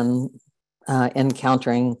again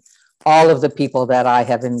encountering all of the people that I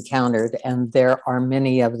have encountered, and there are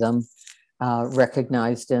many of them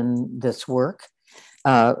recognized in this work.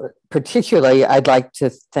 Particularly, I'd like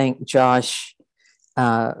to thank Josh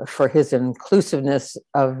for his inclusiveness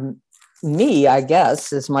of me, I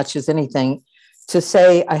guess, as much as anything, to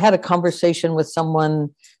say I had a conversation with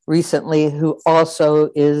someone recently who also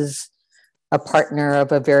is a partner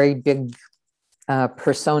of a very big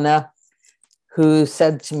persona, who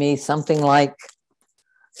said to me something like,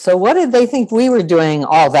 "So what did they think we were doing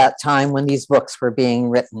all that time when these books were being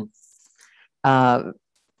written?"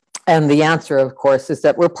 And the answer, of course, is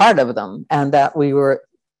that we're part of them, and that we were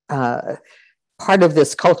part of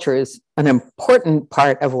this culture is an important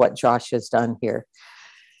part of what Josh has done here.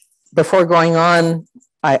 Before going on,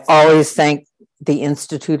 I always thank the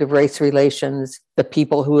Institute of Race Relations, the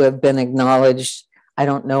people who have been acknowledged. I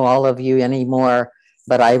don't know all of you anymore,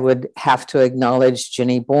 but I would have to acknowledge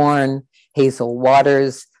Ginny Bourne, Hazel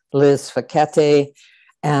Waters, Liz Facchetti,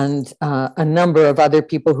 and a number of other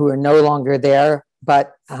people who are no longer there.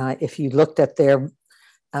 But if you looked at their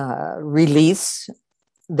release,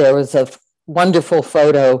 there was a wonderful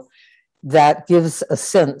photo that gives a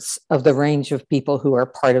sense of the range of people who are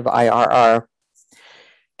part of IRR.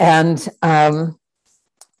 And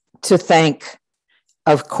to thank,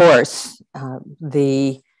 of course,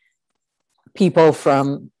 the people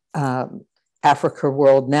from Africa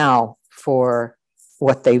World Now for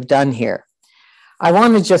what they've done here. I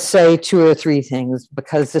want to just say 2 or 3 things,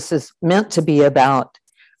 because this is meant to be about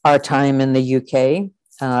our time in the UK,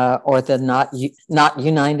 or the not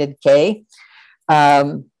United K.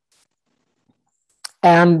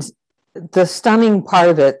 And the stunning part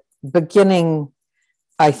of it, beginning,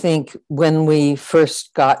 I think, when we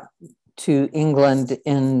first got to England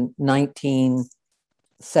in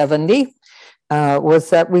 1970, was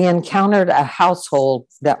that we encountered a household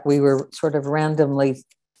that we were sort of randomly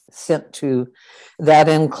sent to that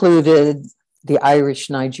included the Irish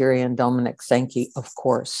Nigerian Dominic Sankey, of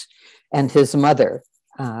course, and his mother,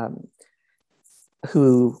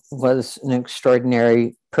 who was an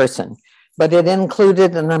extraordinary person. But it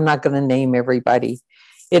included, and I'm not going to name everybody,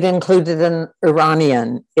 it included an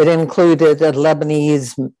Iranian, it included a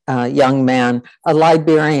Lebanese young man, a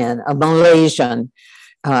Liberian, a Malaysian,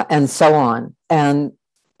 and so on. And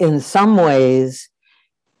in some ways,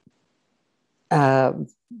 in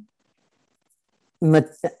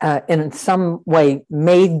some way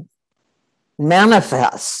made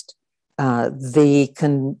manifest the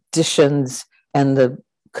conditions and the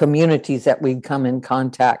communities that we'd come in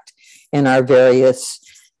contact in our various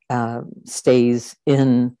stays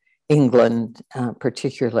in England,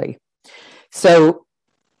 particularly. So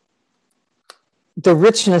the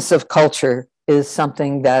richness of culture is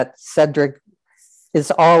something that Cedric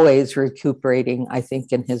is always recuperating, I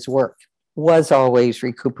think, in his work, was always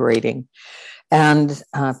recuperating. And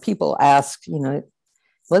people ask, you know,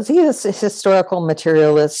 was he a historical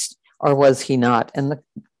materialist or was he not? And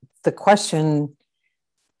the question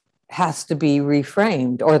has to be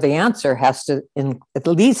reframed, or the answer has to at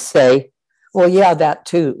least say, well, yeah, that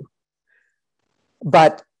too.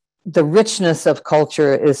 But the richness of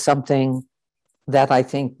culture is something that I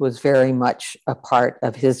think was very much a part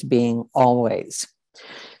of his being always.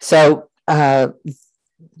 So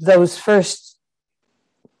those first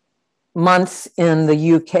months in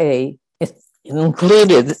the UK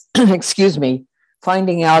included, excuse me,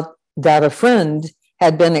 finding out that a friend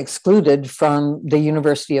had been excluded from the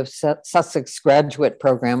University of Sussex graduate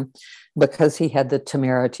program because he had the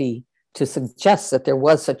temerity to suggest that there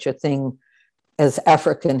was such a thing as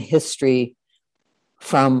African history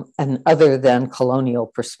from an other than colonial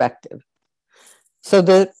perspective. So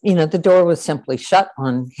the door was simply shut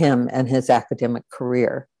on him and his academic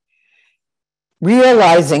career.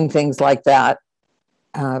 Realizing things like that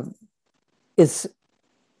is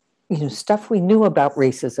stuff we knew about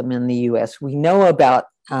racism in the US. We know about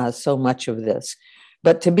so much of this,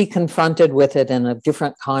 but to be confronted with it in a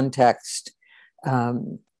different context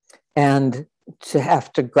and to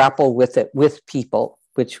have to grapple with it with people,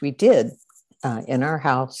 which we did in our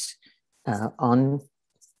house on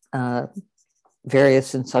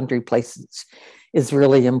various and sundry places, is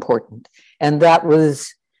really important. And that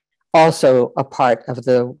was also a part of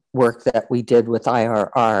the work that we did with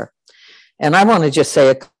IRR. And I want to just say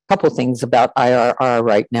a couple things about IRR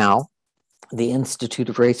right now, the Institute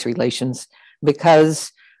of Race Relations,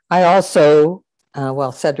 because I also,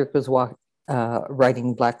 while Cedric was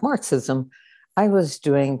writing Black Marxism, I was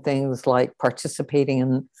doing things like participating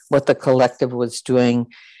in what the collective was doing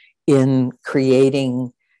in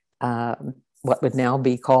creating what would now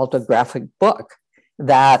be called a graphic book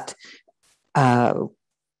that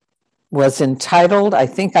was entitled, I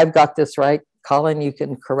think I've got this right, Colin, you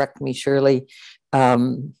can correct me surely,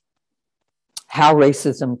 How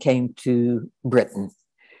Racism Came to Britain.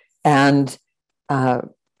 And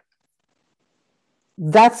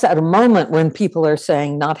that's at a moment when people are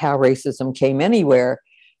saying not how racism came anywhere,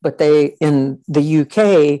 but they, in the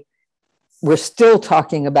UK, we're still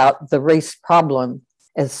talking about the race problem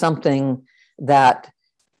as something that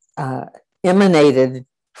emanated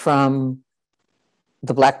from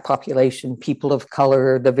the Black population, people of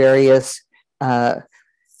color, the various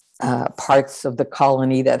parts of the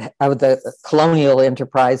colony of the colonial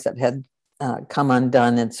enterprise that had come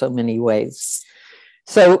undone in so many ways.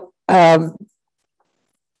 So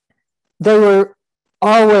they were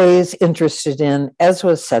always interested in, as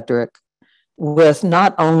was Cedric, with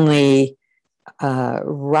not only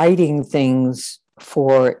writing things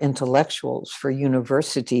for intellectuals, for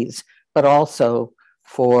universities, but also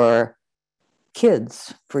for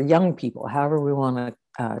kids, for young people, however we want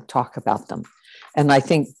to talk about them. And I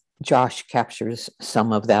think Josh captures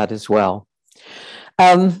some of that as well.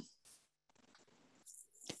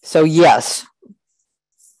 So yes,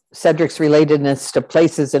 Cedric's relatedness to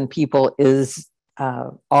places and people is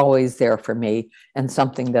always there for me, and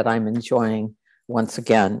something that I'm enjoying once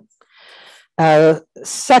again.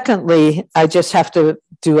 Secondly, I just have to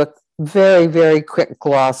do a very, very quick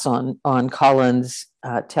gloss on Colin's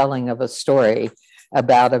telling of a story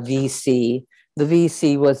about a VC. The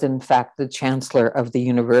VC was, in fact, the chancellor of the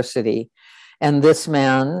university. And this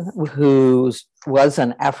man, who was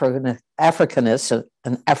an Africanist,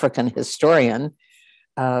 an African historian,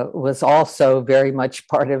 was also very much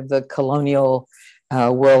part of the colonial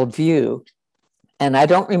worldview. And I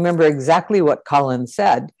don't remember exactly what Colin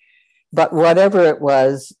said, but whatever it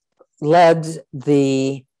was led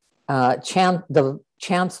the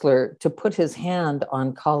chancellor to put his hand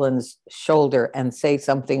on Colin's shoulder and say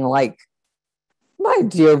something like, "My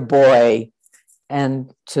dear boy,"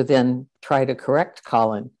 and to then try to correct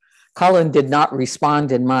Colin. Colin did not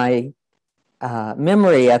respond in my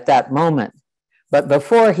memory at that moment, but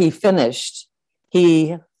before he finished,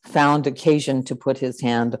 he found occasion to put his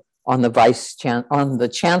hand on the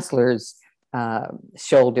chancellor's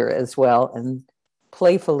shoulder as well, and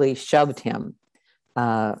playfully shoved him,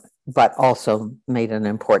 but also made an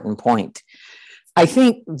important point. I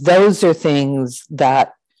think those are things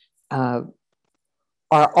that are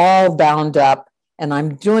all bound up, and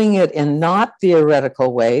I'm doing it in not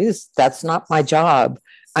theoretical ways. That's not my job.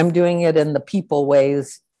 I'm doing it in the people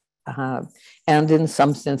ways, and in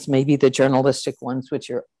some sense, maybe the journalistic ones, which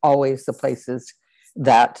are always the places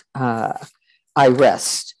that I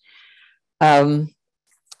rest. John,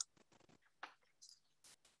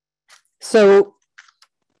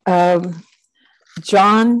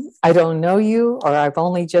 I don't know you, or I've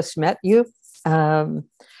only just met you,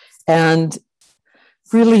 and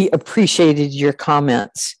really appreciated your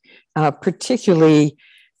comments, particularly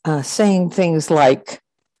saying things like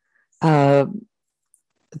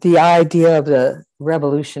the idea of the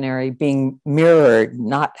revolutionary being mirrored,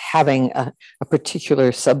 not having a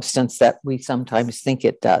particular substance that we sometimes think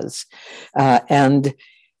it does, and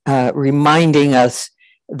reminding us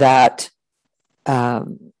that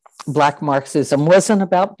Black Marxism wasn't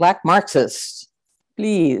about Black Marxists,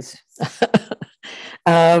 please.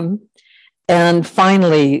 And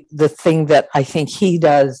finally, the thing that I think he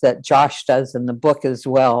does, that Josh does in the book as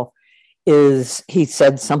well, is he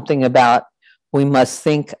said something about we must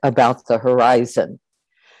think about the horizon.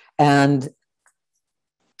 And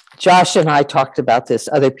Josh and I talked about this,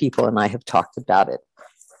 other people and I have talked about it.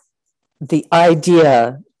 The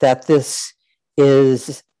idea that this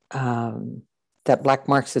is, that Black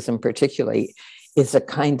Marxism particularly is a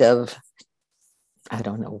kind of, I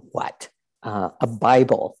don't know what, a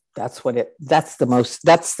Bible. That's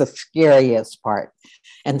the scariest part.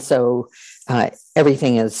 And so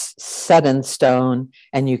everything is set in stone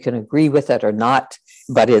and you can agree with it or not,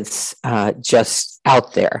 but it's just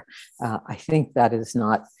out there. I think that is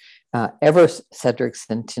not ever Cedric's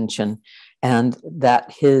intention, and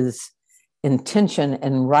that his intention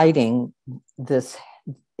in writing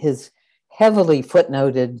his heavily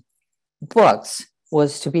footnoted books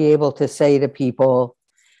was to be able to say to people,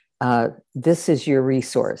 this is your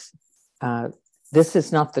resource. This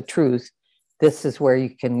is not the truth. This is where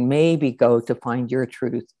you can maybe go to find your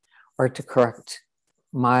truth or to correct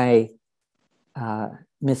my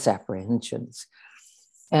misapprehensions.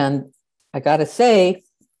 And I gotta say,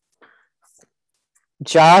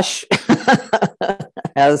 Josh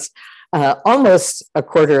has almost a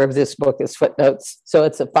quarter of this book as footnotes. So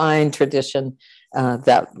it's a fine tradition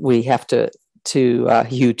that we have to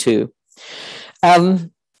hew to.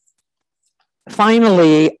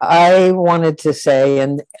 Finally, I wanted to say,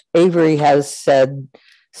 and Avery has said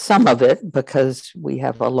some of it because we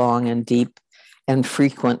have a long and deep and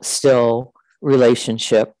frequent still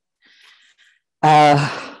relationship,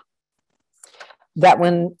 that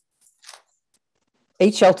when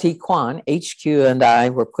HLT Quan, HQ, and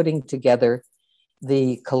I were putting together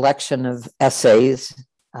the collection of essays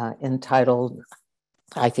entitled,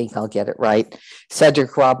 I think I'll get it right,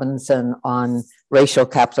 Cedric Robinson on Racial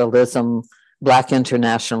Capitalism, Black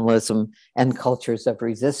Internationalism, and Cultures of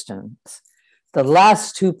Resistance. The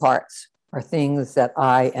last two parts are things that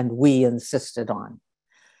I and we insisted on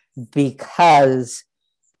because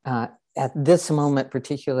at this moment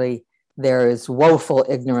particularly, there is woeful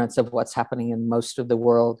ignorance of what's happening in most of the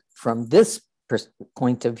world from this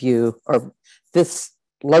point of view, or this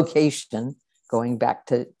location, going back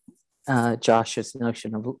to Josh's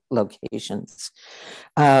notion of locations.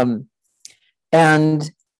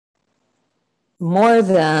 And more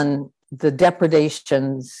than the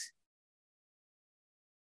depredations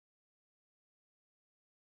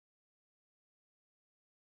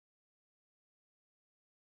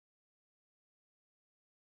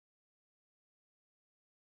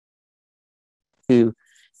to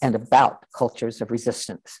and about cultures of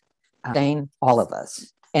resistance, sustain all of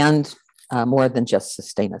us, and more than just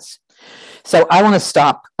sustain us. So I want to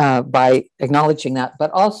stop by acknowledging that, but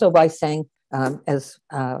also by saying, as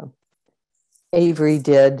Avery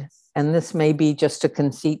did, and this may be just a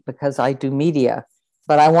conceit because I do media,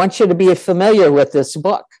 but I want you to be familiar with this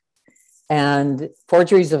book. And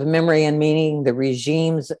Forgeries of Memory and Meaning, the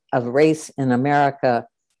Regimes of Race in America,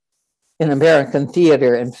 in American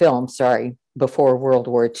theater and film, before World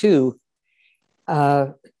War II,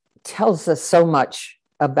 tells us so much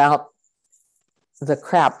about the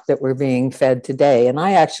crap that we're being fed today. And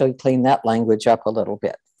I actually cleaned that language up a little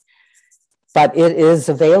bit. But it is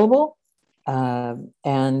available,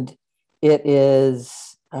 and it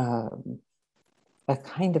is a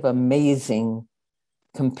kind of amazing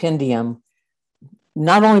compendium,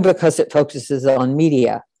 not only because it focuses on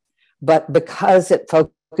media, but because it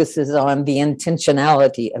focuses on the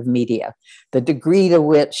intentionality of media, the degree to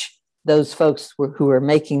which those folks who are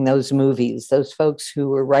making those movies, those folks who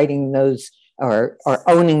were writing those or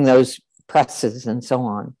owning those presses and so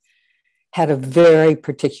on, had a very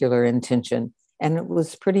particular intention. And it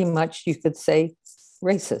was pretty much, you could say,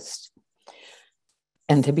 racist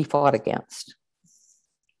and to be fought against.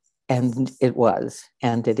 And it was,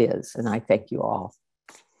 and it is. And I thank you all.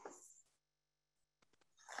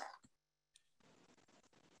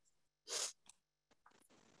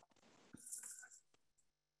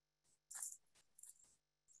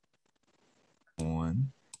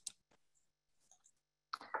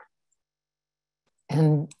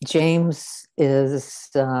 And James is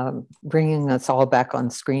bringing us all back on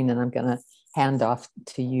screen, and I'm going to hand off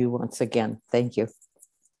to you once again. Thank you.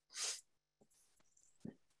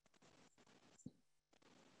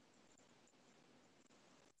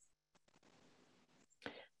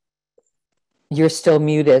 You're still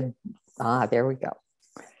muted. There we go.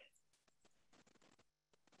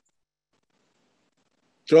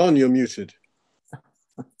 John, you're muted.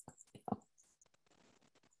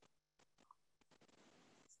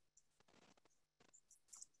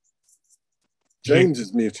 James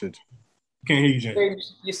is muted. Can't hear you, James.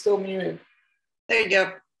 James, you're still muted. There you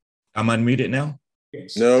go. I'm unmuted now?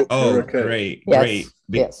 Yes. No. Oh, okay. great, Yes, great.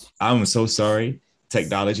 yes. I'm so sorry.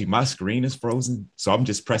 Technology, my screen is frozen, so I'm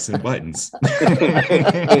just pressing buttons.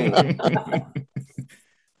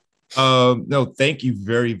 No, thank you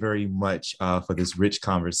very, very much for this rich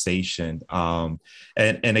conversation. And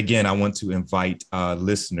again, I want to invite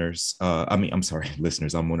listeners.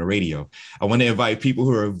 Listeners, I'm on the radio. I want to invite people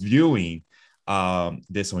who are viewing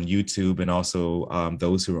this on YouTube and also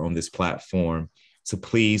those who are on this platform. So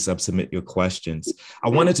please submit your questions. I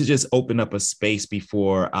wanted to just open up a space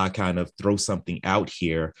before I kind of throw something out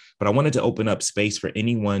here, but I wanted to open up space for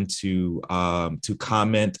anyone to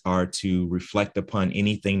comment or to reflect upon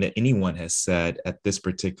anything that anyone has said at this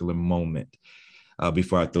particular moment.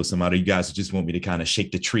 Before I throw some out, you guys just want me to kind of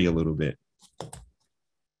shake the tree a little bit.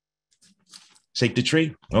 Shake the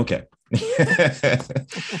tree? Okay.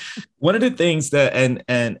 One of the things that,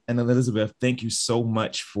 and Elizabeth, thank you so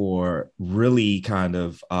much for really kind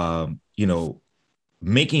of,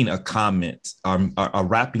 making a comment,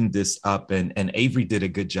 wrapping this up, and Avery did a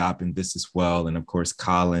good job in this as well. And of course,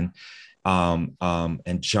 Colin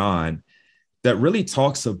and John, that really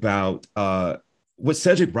talks about what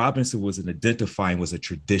Cedric Robinson was identifying was a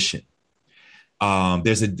tradition.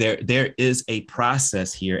 There is a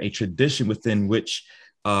process here, a tradition within which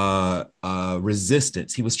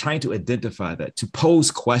resistance. He was trying to identify that, to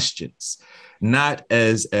pose questions, not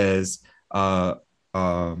as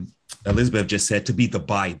Elizabeth just said, to be the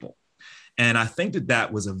Bible. And I think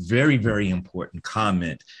that was a very, very important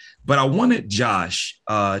comment. But I wanted Josh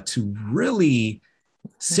to really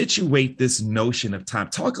situate this notion of time.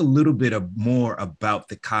 Talk a little bit more about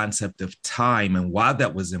the concept of time and why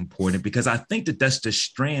that was important, because I think that's the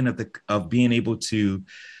strand of being able to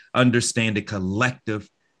understand the collective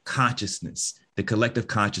consciousness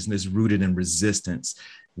rooted in resistance.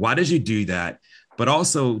 Why did you do that? But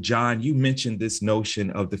also, John, you mentioned this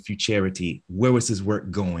notion of the futurity. Where was his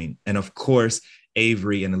work going? And of course,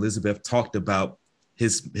 Avery and Elizabeth talked about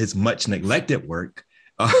his much neglected work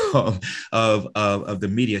of the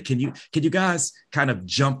media. Can you guys kind of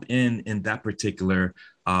jump in that particular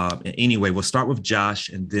anyway? We'll start with Josh,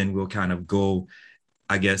 and then we'll kind of go,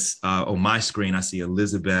 I guess, on my screen, I see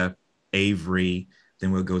Elizabeth, Avery,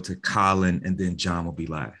 then we'll go to Colin, and then John will be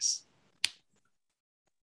last.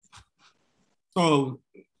 So,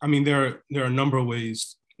 I mean, there are a number of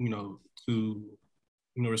ways, to,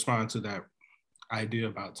 respond to that idea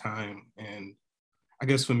about time. And I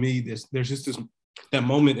guess for me, there's just that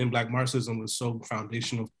moment in Black Marxism was so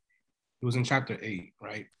foundational. It was in chapter 8,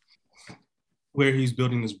 right? Where he's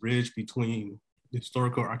building this bridge between the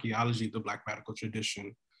historical archaeology, the Black radical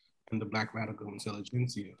tradition, and the Black radical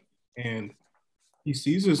intelligentsia. And he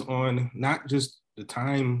seizes on not just the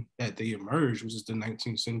time that they emerged, which is the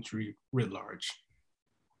 19th century writ large,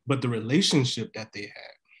 but the relationship that they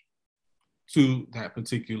had to that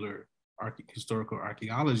particular historical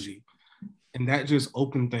archaeology. And that just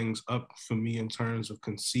opened things up for me in terms of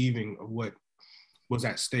conceiving of what was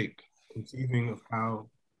at stake, conceiving of how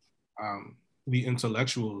we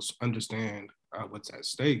intellectuals understand what's at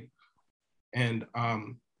stake. And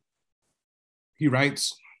he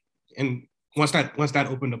writes, and once that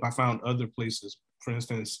opened up, I found other places. For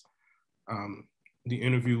instance, the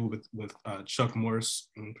interview with Chuck Morse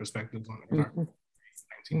in Perspectives on Anarchy,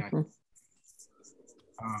 1990,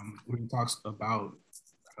 where he talks about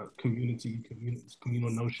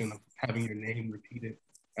communal notion of having your name repeated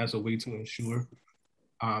as a way to ensure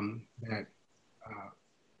that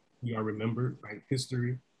we are remembered, right?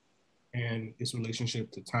 History and its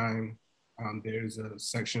relationship to time. There's a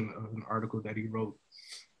section of an article that he wrote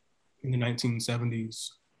in the 1970s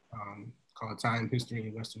called Time, History,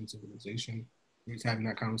 and Western Civilization. He's having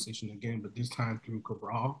that conversation again, but this time through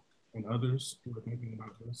Cabral and others who were thinking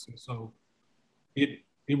about this. And so it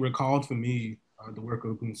recalled for me the work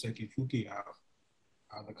of Bunseki Fukuyao,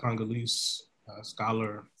 the Congolese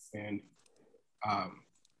scholar and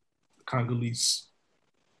Congolese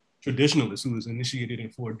traditionalist who was initiated in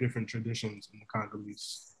 4 different traditions in the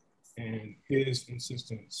Congolese. And his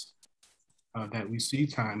insistence that we see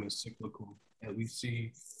time as cyclical, that we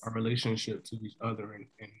see our relationship to each other,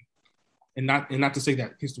 and not to say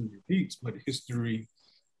that history repeats, but history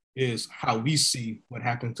is how we see what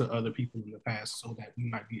happened to other people in the past, so that we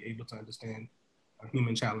might be able to understand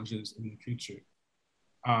human challenges in the future.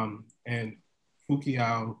 And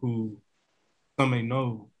Fukuyao, who some may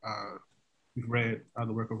know, we've read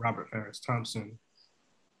the work of Robert Farris Thompson,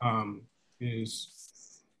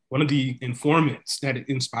 is one of the informants that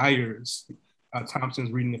inspires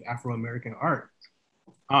Thompson's reading of Afro-American art.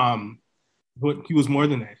 But he was more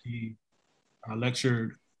than that. He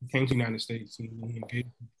lectured, he came to the United States, and he engaged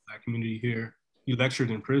with the Black community here. He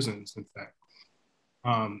lectured in prisons, in fact,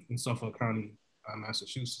 in Suffolk County,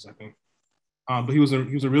 Massachusetts, I think. But he was a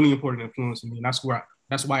really important influence on me, and that's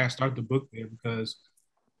why I started the book there, because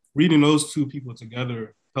reading those two people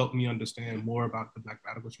together helped me understand more about the Black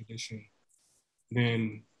radical tradition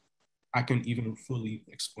than I can even fully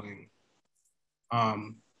explain. I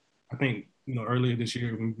think, earlier this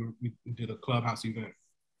year when we did a Clubhouse event,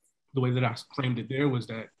 the way that I framed it there was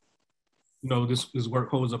that, this work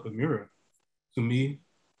holds up a mirror to me,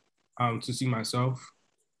 to see myself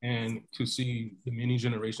and to see the many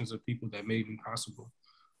generations of people that made me possible.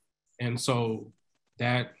 And so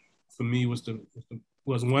that for me was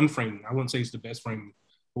one frame. I wouldn't say it's the best frame,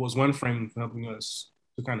 but was one frame for helping us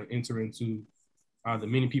to kind of enter into the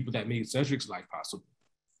many people that made Cedric's life possible,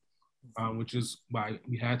 which is why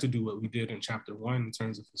we had to do what we did in chapter 1 in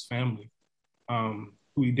terms of his family,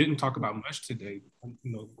 who we didn't talk about much today.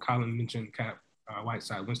 Colin mentioned Cap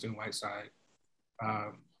Whiteside, Winston Whiteside.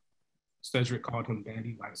 Cedric called him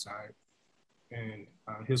Daddy Whiteside, and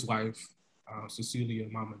his wife, Cecilia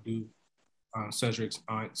Mamadou, Cedric's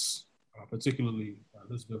aunts, particularly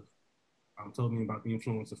Elizabeth, told me about the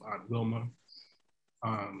influence of Aunt Wilma,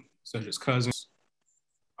 Cedric's cousins,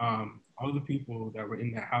 all the people that were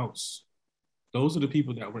in that house. Those are the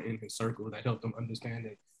people that were in his circle that helped them understand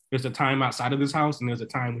that there's a time outside of this house and there's a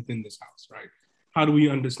time within this house, right? How do we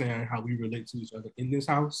understand how we relate to each other in this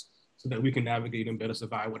house so that we can navigate and better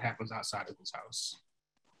survive what happens outside of this house?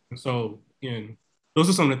 And so, again, those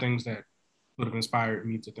are some of the things that would have inspired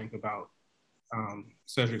me to think about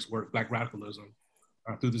Cedric's work, Black radicalism,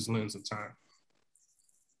 through this lens of time.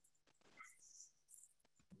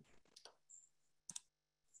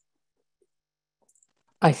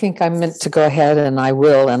 I think I'm meant to go ahead, and I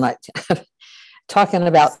will. And talking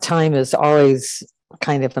about time is always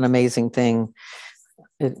kind of an amazing thing.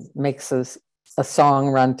 It makes a song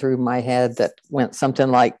run through my head that went something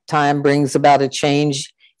like, time brings about a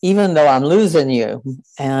change, even though I'm losing you.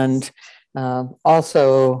 And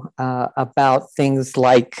Also about things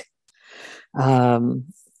like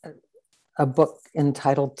a book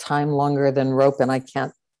entitled Time Longer Than Rope, and I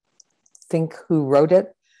can't think who wrote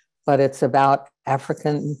it, but it's about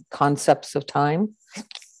African concepts of time.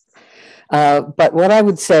 But what I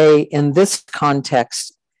would say in this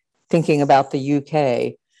context, thinking about the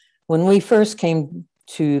UK, when we first came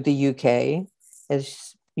to the UK,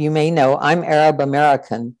 as you may know, I'm Arab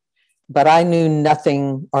American, but I knew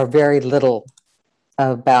nothing or very little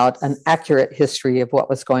about an accurate history of what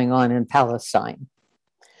was going on in Palestine.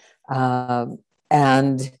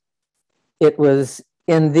 And it was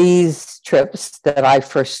in these trips that I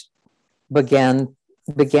first began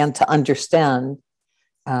to understand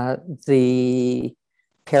the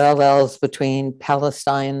parallels between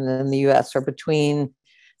Palestine and the US, or between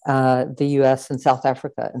the US and South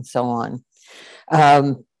Africa and so on.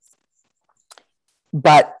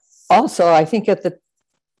 But also, I think at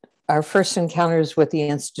our first encounters with the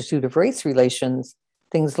Institute of Race Relations,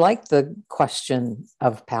 things like the question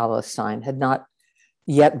of Palestine had not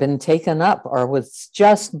yet been taken up or was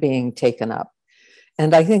just being taken up.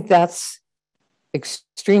 And I think that's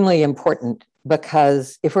extremely important,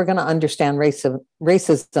 because if we're going to understand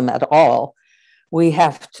racism at all, we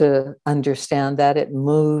have to understand that it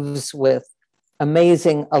moves with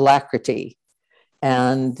amazing alacrity.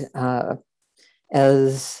 And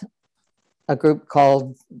as a group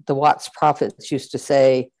called the Watts Prophets used to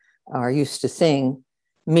say, or used to sing,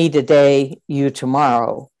 me today, you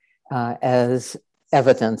tomorrow, as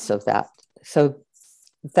evidence of that. So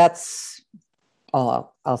that's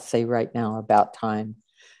all I'll say right now about time.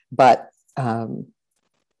 But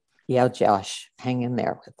yeah, Josh, hang in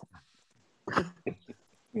there with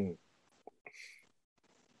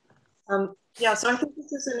them. Yeah, so I think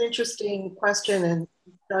this is an interesting question, and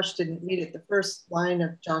Josh didn't read it. The first line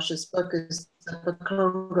of Josh's book is that the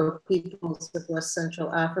Congo peoples of West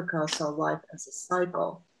Central Africa saw life as a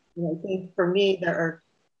cycle. And I think for me, there are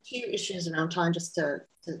two issues around time just to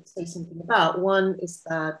say something about. One is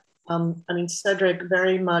that, Cedric,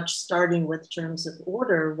 very much starting with terms of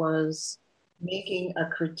order, was making a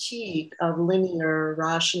critique of linear,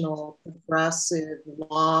 rational, progressive,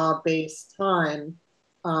 law-based time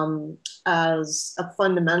as a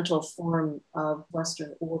fundamental form of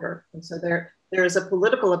Western order. And so there is a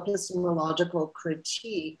political epistemological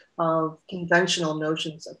critique of conventional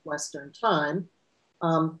notions of Western time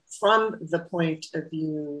from the point of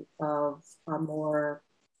view of a more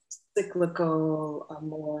cyclical, a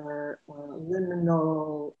more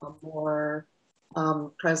liminal, a more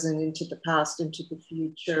present into the past, into the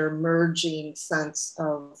future, merging sense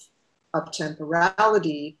of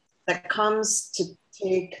temporality that comes to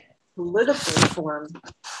take political form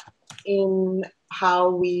in how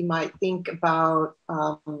we might think about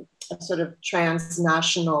a sort of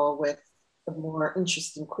transnational, with the more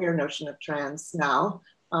interesting queer notion of trans now,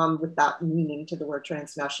 with that meaning to the word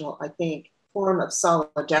transnational, I think, form of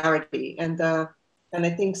solidarity. And I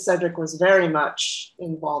think Cedric was very much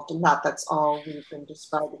involved in that. That's all we've been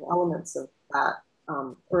describing elements of that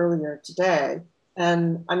earlier today.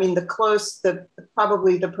 And I mean,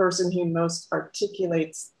 probably the person who most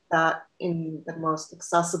articulates that in the most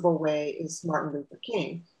accessible way is Martin Luther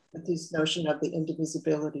King, with his notion of the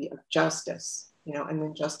indivisibility of justice, and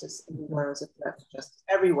injustice everywhere is a threat to justice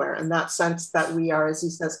everywhere. And that sense that we are, as he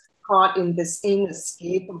says, caught in this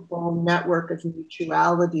inescapable network of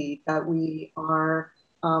mutuality, that we are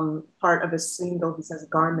part of a single, he says,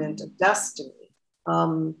 garment of destiny.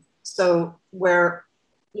 So where,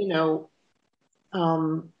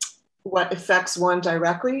 what affects one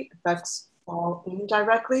directly affects all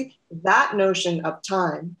indirectly. That notion of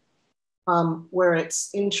time, where it's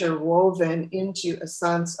interwoven into a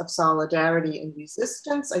sense of solidarity and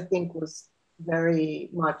resistance, I think was very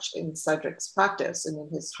much in Cedric's practice and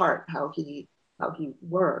in his heart, how he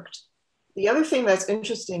worked. The other thing that's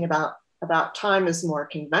interesting about time is more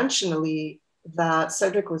conventionally that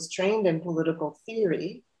Cedric was trained in political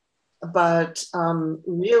theory, but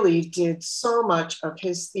really did so much of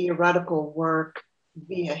his theoretical work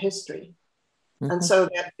via history. Mm-hmm. And so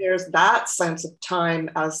that there's that sense of time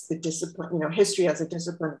as the discipline, history as a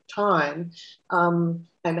discipline of time,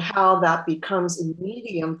 and how that becomes a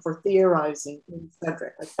medium for theorizing in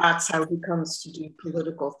Cedric. Like that's how he comes to do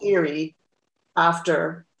political theory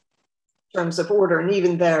after terms of order. And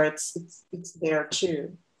even there, it's there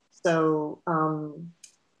too. So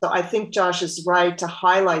I think Josh is right to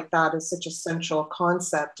highlight that as such a central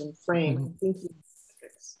concept and frame. Mm-hmm. I think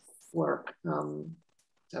Cedric's work. So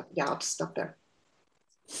yeah, I'll just stop there.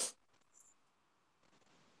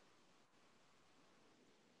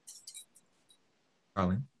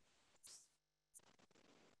 Colin?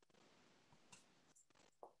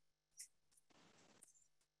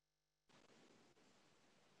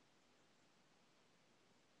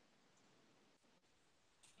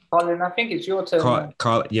 Colin, I think it's your turn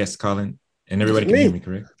now. Yes, Colin. And everybody can me? hear me,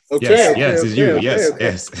 correct? Okay. Yes, Okay, yes, okay, it's you. okay, Yes,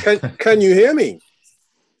 okay. yes. Can you hear me?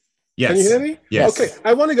 Yes. Can you hear me? Yes. Okay,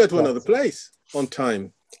 I want to go to another place on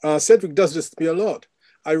time. Cedric does this to me a lot.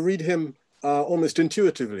 I read him almost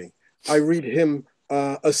intuitively. I read him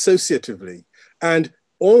associatively. And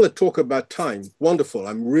all the talk about time, wonderful.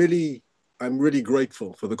 I'm really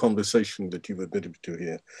grateful for the conversation that you've admitted to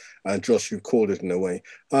here. And Josh, you've called it in a way.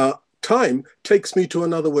 Time takes me to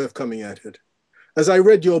another way of coming at it. As I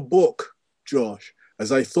read your book, Josh,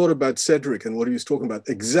 as I thought about Cedric and what he was talking about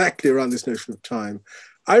exactly around this notion of time,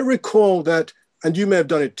 I recall that, and you may have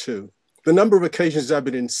done it too, the number of occasions I've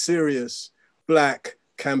been in serious Black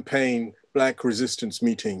campaign, Black resistance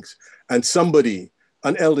meetings, and somebody,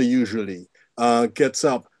 an elder usually, gets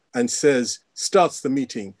up and starts the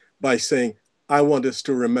meeting by saying, I want us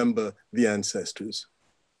to remember the ancestors.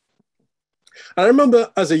 And I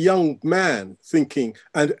remember as a young man thinking,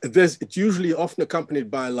 and it's usually often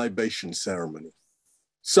accompanied by a libation ceremony,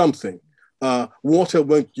 something. Water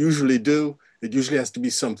won't usually do. It usually has to be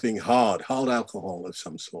something hard alcohol of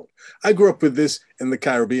some sort. I grew up with this in the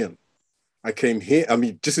Caribbean. I came here,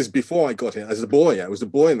 this is before I got here. As a boy, I was a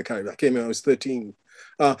boy in the Caribbean. I came here when I was 13.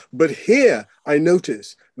 But here I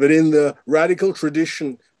notice that in the radical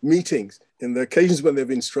tradition meetings, in the occasions when they've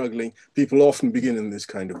been struggling, people often begin in this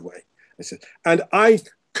kind of way. And I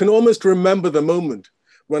can almost remember the moment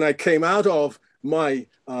when I came out of my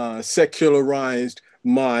secularized,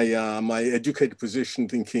 my educated position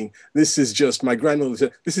thinking, this is just, my grandmother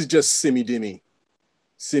said, this is just simmy-dimmy,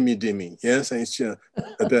 yes? And it's,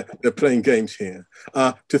 they're playing games here.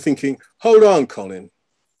 To thinking, hold on, Colin,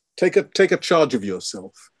 take a charge of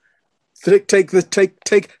yourself. Take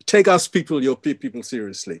us people, your people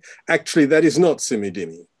seriously. Actually, that is not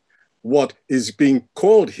simmy-dimmy. What is being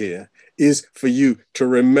called here is for you to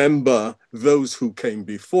remember those who came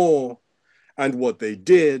before and what they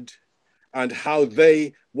did and how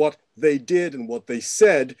what they did and what they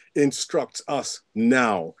said instructs us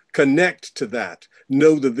now. Connect to that.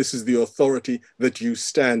 Know that this is the authority that you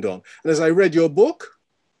stand on. And as I read your book,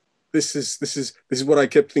 this is what I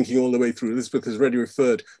kept thinking all the way through. Elizabeth has already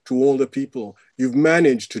referred to all the people you've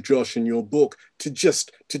managed to, Josh, in your book, to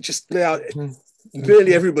just lay out.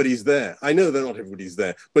 Clearly, everybody's there. I know that not everybody's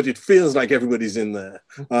there, but it feels like everybody's in there.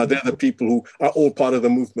 They're the people who are all part of the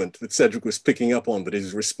movement that Cedric was picking up on, that he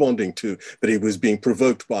was responding to, that he was being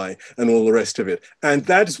provoked by, and all the rest of it. And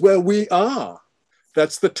that's where we are.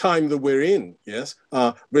 That's the time that we're in, yes?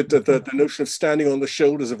 But the notion of standing on the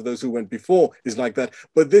shoulders of those who went before is like that.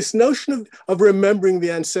 But this notion of remembering the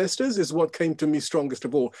ancestors is what came to me strongest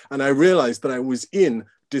of all. And I realized that I was in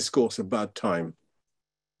discourse about time.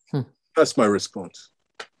 That's my response.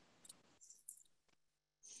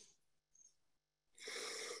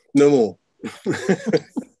 No more.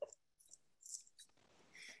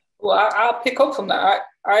 Well, I'll pick up from that.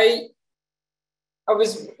 I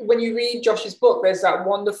was, when you read Josh's book, there's that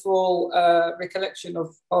wonderful recollection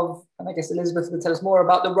of, and I guess Elizabeth will tell us more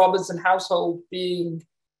about the Robinson household being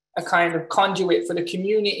a kind of conduit for the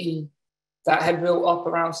community that had built up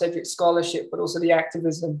around Cedric's scholarship, but also the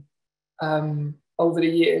activism over the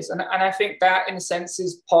years. And I think that, in a sense,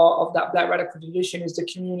 is part of that Black radical tradition, is the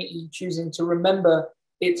community choosing to remember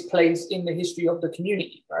its place in the history of the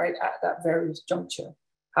community, right, at that various juncture.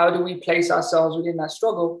 How do we place ourselves within that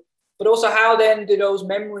struggle? But also, how then do those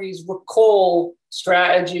memories recall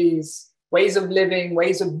strategies, ways of living,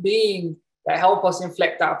 ways of being that help us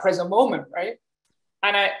inflect our present moment, right?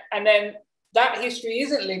 And then that history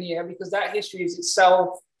isn't linear, because that history is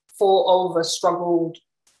itself struggled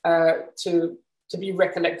to be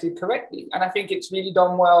recollected correctly. And I think it's really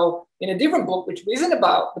done well in a different book, which isn't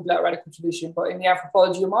about the Black radical tradition, but in the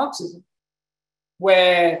anthropology of Marxism,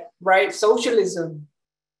 where, right, socialism,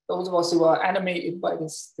 those of us who are animated by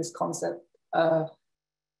this concept,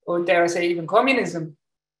 or dare I say even communism,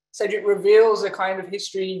 Cedric reveals a kind of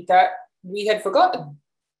history that we had forgotten,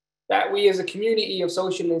 that we as a community of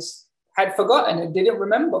socialists had forgotten and didn't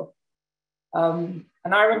remember. And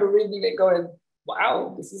I remember reading it going,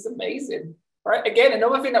 wow, this is amazing. Right? Again,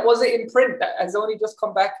 another thing that wasn't in print, that has only just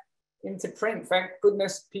come back into print. Thank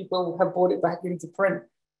goodness people have brought it back into print.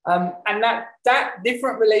 And that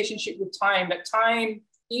different relationship with time, that time,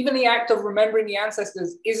 even the act of remembering the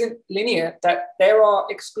ancestors, isn't linear, that there are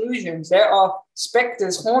exclusions, there are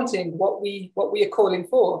specters haunting what we are calling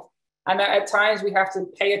forth. And that at times we have to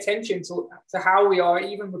pay attention to how we are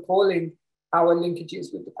even recalling our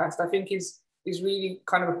linkages with the past, I think is really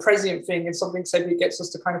kind of a prescient thing, and something Cedric gets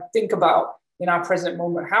us to kind of think about in our present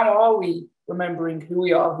moment. How are we remembering who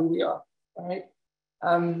we are, right?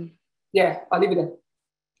 Yeah, I'll leave it there.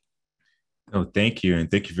 Oh, thank you.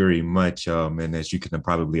 And thank you very much. And as you can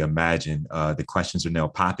probably imagine, the questions are now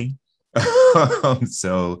popping.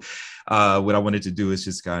 So what I wanted to do is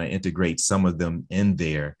just kind of integrate some of them in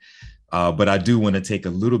there. But I do want to take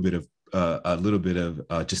just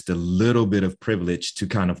a little bit of privilege to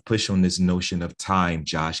kind of push on this notion of time,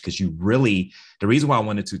 Josh, because the reason why I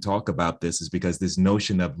wanted to talk about this is because this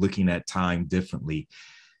notion of looking at time differently,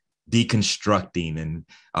 deconstructing and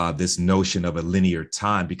this notion of a linear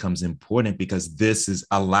time becomes important, because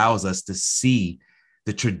allows us to see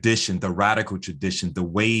the tradition, the radical tradition, the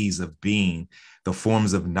ways of being, the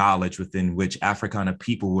forms of knowledge within which Africana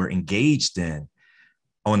people were engaged in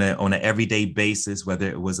on an everyday basis, whether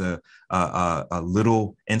it was a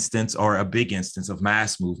little instance or a big instance of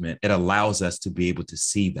mass movement. It allows us to be able to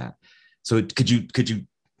see that. So could you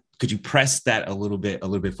press that a little bit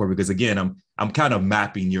forward? Because again, I'm kind of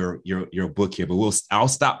mapping your book here, but I'll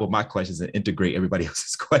stop with my questions and integrate everybody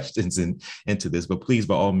else's questions into this. But please,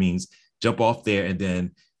 by all means, jump off there, and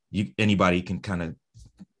then anybody can kind of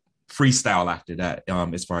freestyle after that,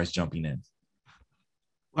 as far as jumping in.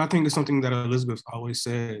 Well, I think it's something that Elizabeth always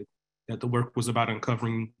said, that the work was about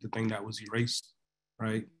uncovering the thing that was erased,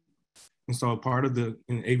 right? And so part of and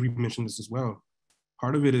Avery mentioned this as well,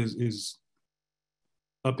 part of it is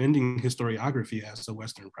upending historiography as a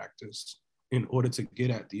Western practice in order to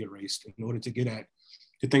get at the erased, in order to get at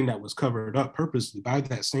the thing that was covered up purposely by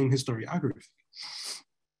that same historiography,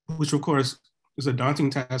 which of course is a daunting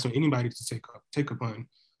task for anybody to take upon,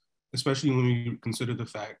 especially when we consider the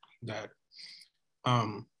fact that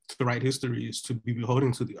to write history is to be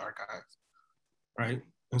beholden to the archive, right?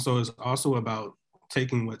 And so it's also about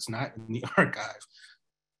taking what's not in the archive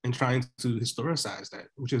and trying to historicize that,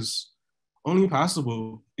 which is only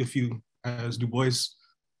possible if you, as Du Bois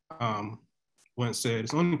once said,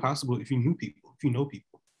 it's only possible if you knew people, if you know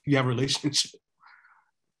people, if you have a relationship.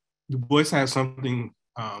 Du Bois has something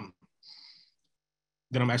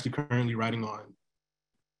that I'm actually currently writing on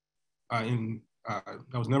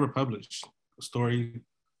that was never published,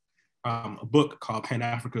 a book called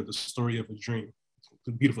Pan-Africa, The Story of a Dream. It's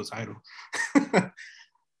a beautiful title. But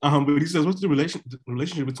he says, what's the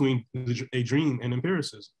relationship between a dream and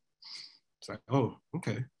empiricism? It's like, oh,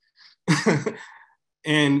 okay.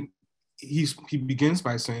 And he begins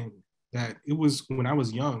by saying that it was when I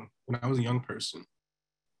was a young person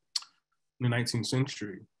in the 19th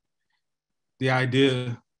century, the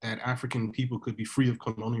idea that African people could be free of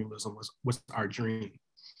colonialism was our dream.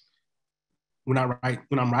 When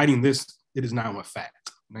I'm writing this, it is now a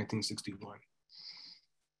fact, 1961,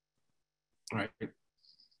 right?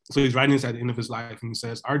 So he's writing this at the end of his life, and he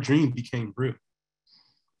says, our dream became real.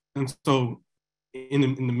 And so in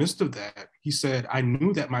the midst of that, he said, I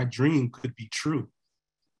knew that my dream could be true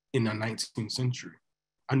in the 19th century.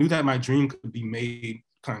 I knew that my dream could be made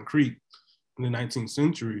concrete in the 19th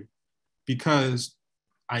century because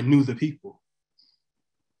I knew the people.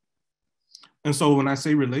 And so when I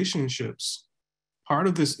say relationships, part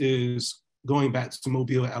of this is going back to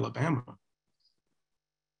Mobile, Alabama.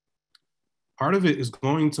 Part of it is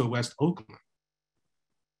going to West Oakland.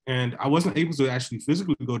 And I wasn't able to actually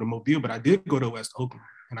physically go to Mobile, but I did go to West Oakland,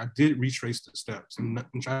 and I did retrace the steps and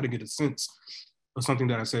try to get a sense of something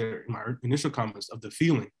that I said in my initial comments, of the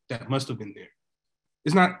feeling that must have been there.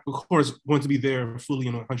 It's not, of course, going to be there fully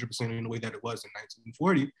and 100% in the way that it was in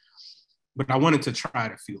 1940, but I wanted to try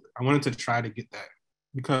to feel it. I wanted to try to get that,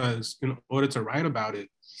 because in order to write about it,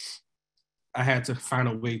 I had to find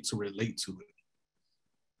a way to relate to it.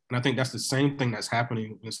 And I think that's the same thing that's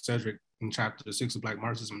happening in Cedric in chapter 6 of Black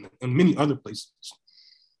Marxism and many other places.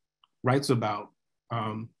 Writes about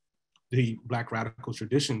the Black radical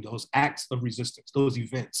tradition, those acts of resistance, those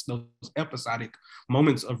events, those episodic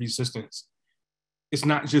moments of resistance. It's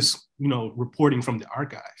not just, reporting from the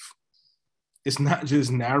archive. It's not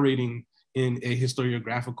just narrating in a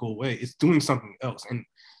historiographical way. It's doing something else. And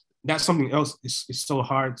that something else is so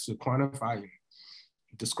hard to quantify and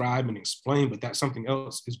describe and explain, but that something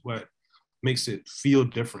else is what makes it feel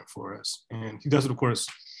different for us. And he does it, of course,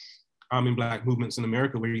 in Black Movements in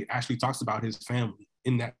America, where he actually talks about his family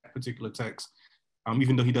in that particular text,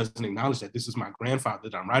 even though he doesn't acknowledge that this is my grandfather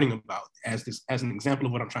that I'm writing about as an example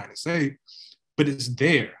of what I'm trying to say, but it's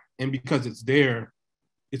there. And because it's there,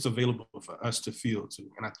 it's available for us to feel too.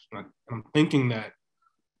 And I'm thinking that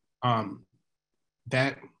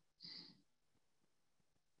that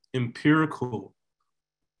empirical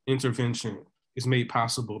intervention is made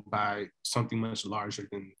possible by something much larger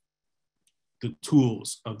than the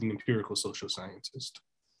tools of the empirical social scientist.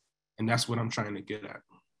 And that's what I'm trying to get at.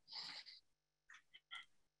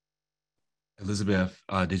 Elizabeth,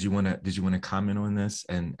 did you want to comment on this?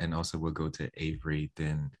 And also we'll go to Avery,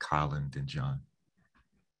 then Colin, then John.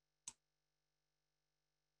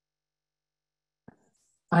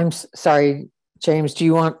 I'm sorry, James,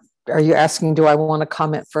 are you asking, do I want to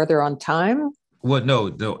comment further on time? Well, no,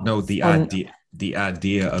 the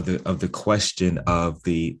idea of the question of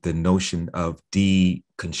the notion of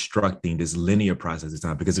deconstructing this linear process of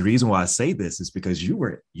time, because the reason why I say this is because you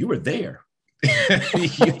were there.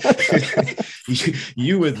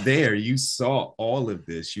 you were there. You saw all of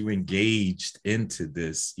this. You engaged into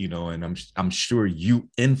this, and I'm sure you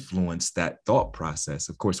influenced that thought process.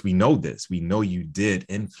 Of course, we know this. We know you did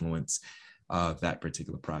influence that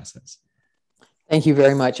particular process. Thank you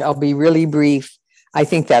very much. I'll be really brief. I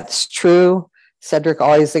think that's true. Cedric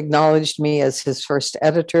always acknowledged me as his first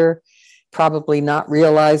editor, probably not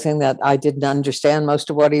realizing that I didn't understand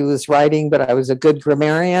most of what he was writing, but I was a good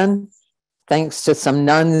grammarian, thanks to some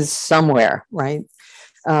nuns somewhere, right?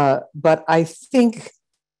 But I think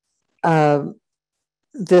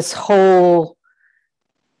this whole,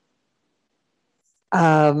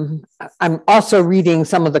 I'm also reading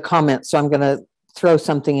some of the comments, so I'm going to throw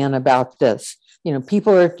something in about this.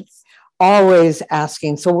 People are always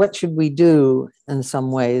asking, so what should we do in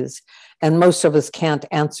some ways? And most of us can't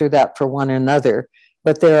answer that for one another,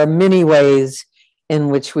 but there are many ways in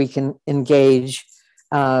which we can engage.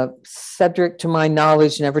 Cedric, to my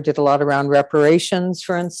knowledge, never did a lot around reparations,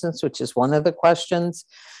 for instance, which is one of the questions.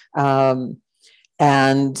 And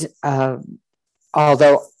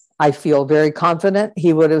although I feel very confident,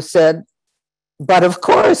 he would have said, but of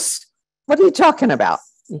course, what are you talking about?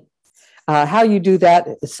 How you do that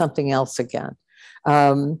is something else again.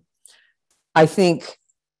 I think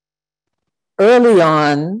early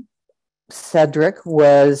on, Cedric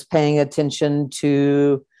was paying attention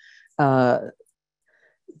to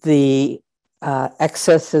the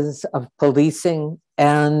excesses of policing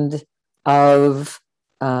and of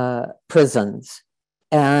prisons.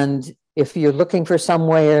 And if you're looking for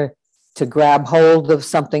somewhere to grab hold of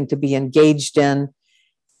something to be engaged in,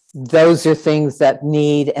 those are things that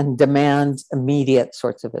need and demand immediate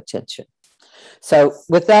sorts of attention. So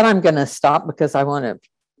with that, I'm going to stop because I want to,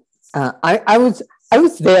 I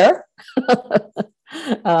was there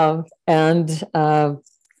and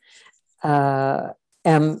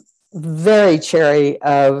am very chary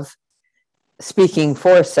of speaking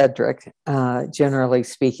for Cedric, generally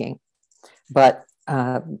speaking. But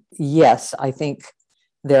yes, I think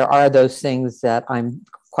there are those things that I'm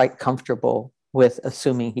quite comfortable with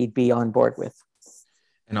assuming he'd be on board with.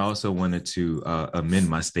 And I also wanted to amend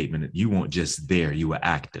my statement. You weren't just there, you were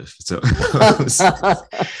active. So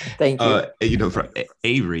thank you. For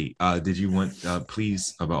Avery, did you want,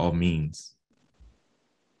 please, by all means.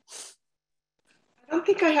 I don't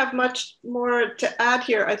think I have much more to add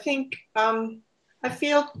here. I think, I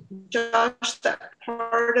feel, Josh, that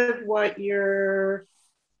part of what you're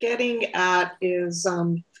getting at is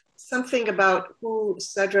something about who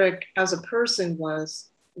Cedric as a person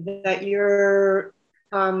was, that you're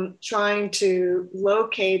trying to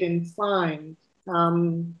locate and find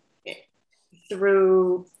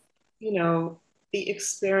through, the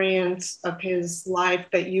experience of his life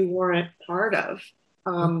that you weren't part of.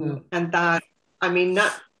 And that,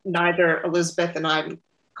 neither Elizabeth and I,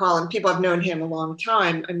 Colin, people have known him a long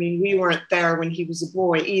time. We weren't there when he was a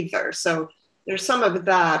boy either. So there's some of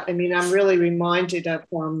that. I'm really reminded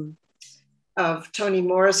of Toni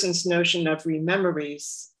Morrison's notion of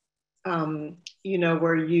rememories,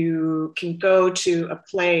 where you can go to a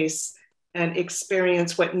place and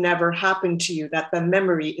experience what never happened to you, that the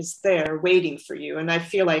memory is there waiting for you. And I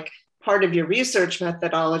feel like part of your research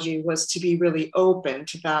methodology was to be really open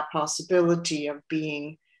to that possibility of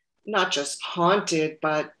being not just haunted,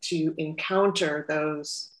 but to encounter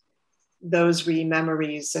those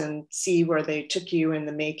rememories and see where they took you in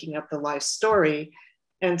the making of the life story.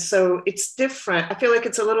 And so it's different. I feel like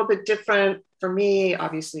it's a little bit different for me,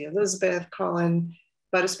 obviously Elizabeth, Colin,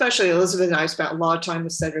 but especially Elizabeth and I spent a lot of time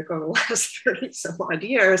with Cedric over the last 30 some odd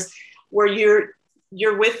years, where you're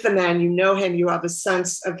with the man, you know him, you have a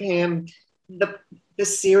sense of him, the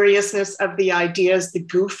seriousness of the ideas, the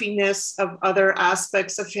goofiness of other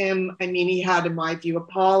aspects of him. He had, in my view,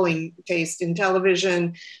 appalling taste in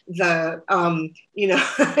television, what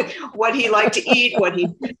he liked to eat, what he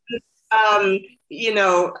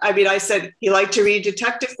I said he liked to read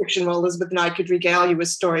detective fiction. Well, Elizabeth and I could regale you with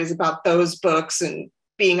stories about those books and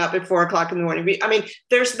being up at 4 o'clock in the morning.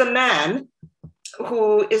 There's the man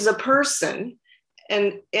who is a person,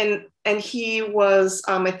 and he was,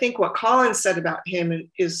 I think what Colin said about him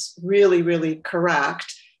is really, really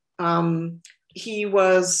correct. He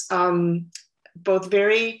was both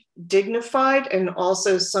very dignified and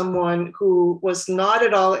also someone who was not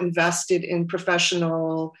at all invested in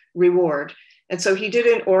professional reward. And so he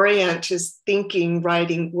didn't orient his thinking,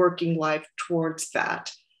 writing, working life towards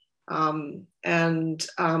that. And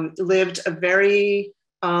lived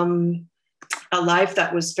a life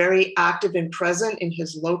that was very active and present in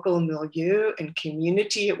his local milieu and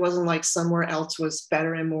community. It wasn't like somewhere else was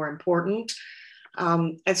better and more important.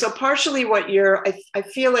 And so partially I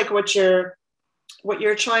feel like what you're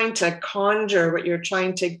trying to conjure, what you're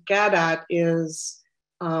trying to get at is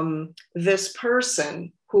this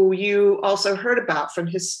person who you also heard about from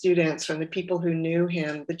his students, from the people who knew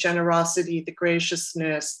him, the generosity, the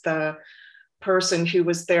graciousness, the person who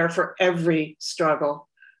was there for every struggle,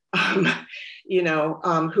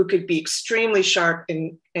 who could be extremely sharp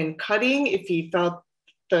in cutting if he felt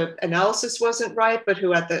the analysis wasn't right, but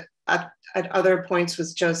who at other points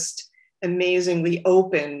was just amazingly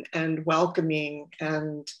open and welcoming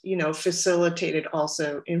and, facilitated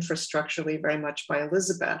also infrastructurally very much by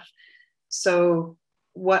Elizabeth. So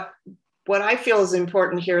what I feel is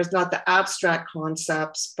important here is not the abstract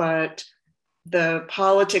concepts, but the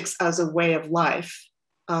politics as a way of life,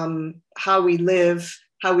 how we live,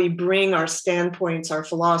 how we bring our standpoints, our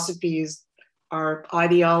philosophies, our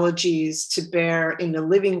ideologies to bear in a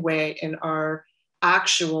living way in our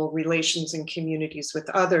actual relations and communities with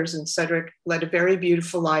others. And Cedric led a very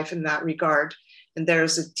beautiful life in that regard. And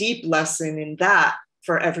there's a deep lesson in that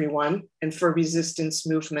for everyone and for resistance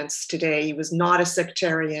movements today. He was not a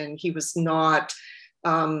sectarian. He was not,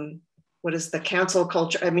 what is the cancel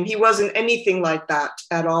culture? I mean, he wasn't anything like that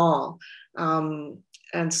at all.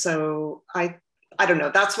 And so I don't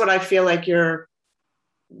know, that's what I feel like you're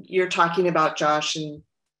talking about, Josh, and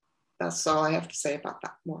that's all I have to say about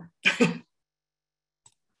that more.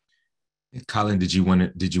 Colin, did you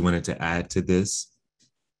want to add to this?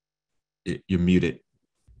 You're muted.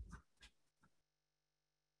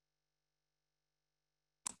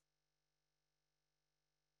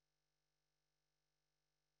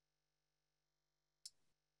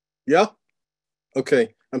 Yeah.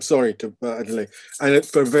 Okay. I'm sorry to delay. And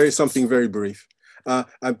for something very brief.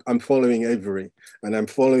 I'm following Avery, and I'm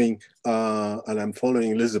following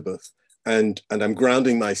Elizabeth, and I'm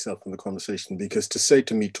grounding myself in the conversation, because to say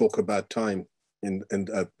to me, talk about time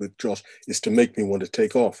with Josh is to make me want to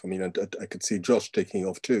take off. I mean, I could see Josh taking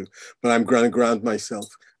off too, but I'm going to ground myself.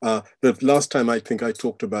 The last time I think I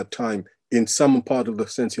talked about time in some part of the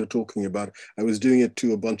sense you're talking about, I was doing it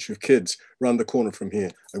to a bunch of kids around the corner from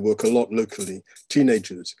here. I work a lot locally,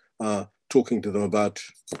 teenagers, talking to them about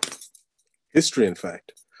history, in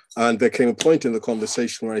fact. And there came a point in the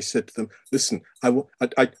conversation where I said to them, listen,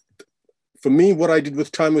 for me, what I did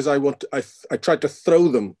with time was I tried to throw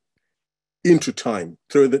them into time,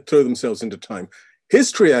 throw themselves into time.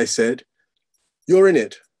 History, I said, you're in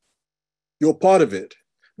it. You're part of it.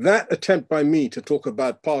 That attempt by me to talk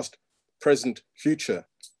about past, present, future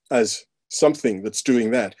as something that's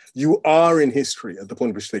doing that, you are in history at the point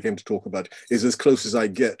at which they came to talk about, is as close as I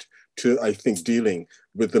get to, I think, dealing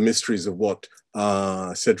with the mysteries of what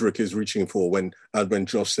Cedric is reaching for when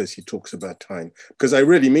Josh says he talks about time. Because I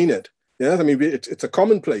really mean it. Yeah, I mean, it's a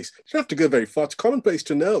commonplace. You don't have to go very far. It's commonplace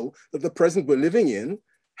to know that the present we're living in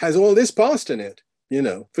has all this past in it.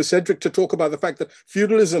 For Cedric to talk about the fact that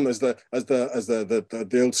feudalism, as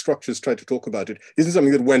the old structures try to talk about it, isn't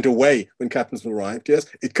something that went away when captains arrived. Yes,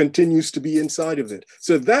 it continues to be inside of it.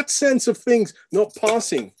 So that sense of things not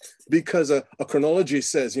passing because a chronology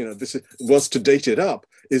says, this was to date it up,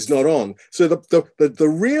 is not on. So the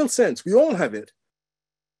real sense, we all have it.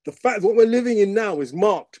 The fact what we're living in now is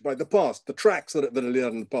marked by the past, the tracks that are laid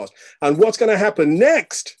out in the past, and what's going to happen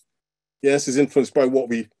next. Yes, is influenced by what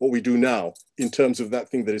we do now in terms of that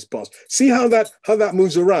thing that is past. See how that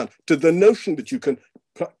moves around to the notion that you can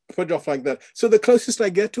put off like that. So the closest I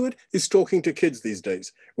get to it is talking to kids these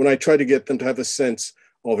days, when I try to get them to have a sense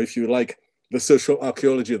of, if you like, the social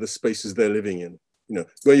archaeology of the spaces they're living in.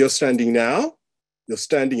 Where you're standing now, you're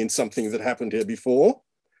standing in something that happened here before.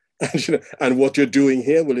 And what you're doing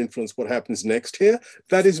here will influence what happens next here.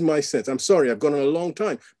 That is my sense. I'm sorry, I've gone on a long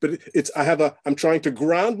time, but I'm trying to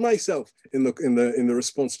ground myself in the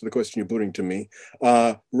response to the question you're putting to me,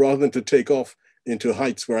 rather than to take off into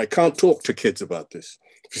heights where I can't talk to kids about this.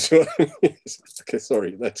 So, okay,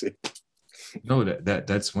 sorry, that's it. No,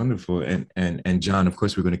 that's wonderful. And John, of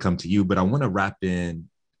course, we're going to come to you, but I want to wrap in,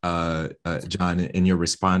 John, in your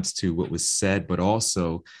response to what was said, but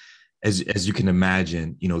also, as you can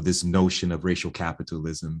imagine, this notion of racial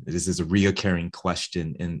capitalism, this is a reoccurring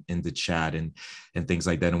question in the chat and things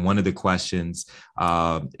like that. And one of the questions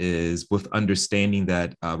is, with understanding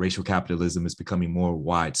that racial capitalism is becoming more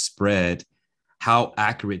widespread, how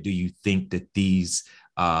accurate do you think that these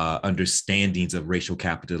understandings of racial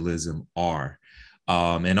capitalism are?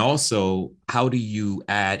 And also, how do you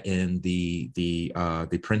add in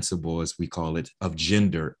the principle, as we call it, of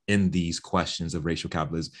gender in these questions of racial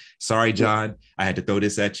capitalism? Sorry, John, I had to throw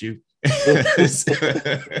this at you.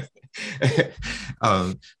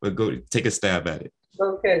 But go take a stab at it.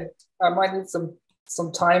 Okay, I might need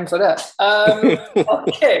some time for that.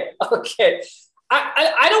 Okay.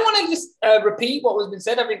 I don't want to just repeat what was been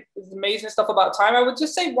said. I mean, there's amazing stuff about time. I would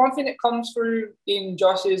just say one thing that comes through in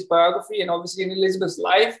Josh's biography and obviously in Elizabeth's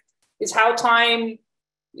life is how time,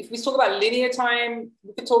 if we talk about linear time,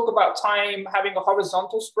 we could talk about time having a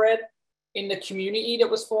horizontal spread in the community that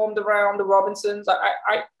was formed around the Robinsons.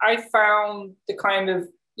 I found the kind of,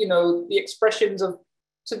 the expressions of,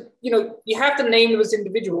 so, you have to name them as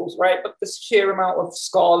individuals, right? But the sheer amount of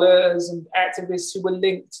scholars and activists who were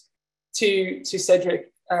linked to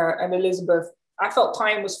Cedric and Elizabeth, I felt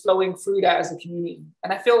time was flowing through that as a community.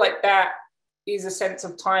 And I feel like that is a sense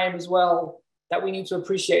of time as well that we need to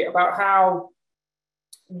appreciate, about how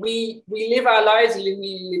we live our lives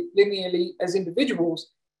linearly as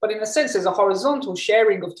individuals, but in a sense, there's a horizontal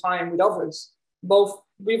sharing of time with others, both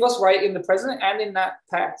with us right in the present and in that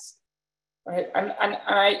past. Right. And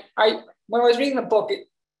I when I was reading the book,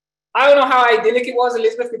 I don't know how idyllic it was.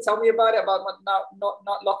 Elizabeth could tell me about it, about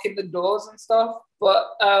not locking the doors and stuff. But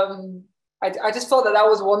I just thought that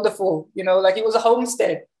was wonderful. Like it was a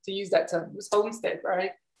homestead, to use that term. It was homestead,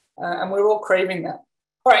 right? And we're all craving that.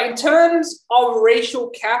 All right. In terms of racial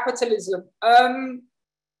capitalism,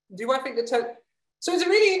 do I think the term? So it's a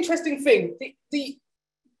really interesting thing.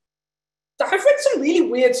 I've read some really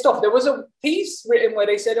weird stuff. There was a piece written where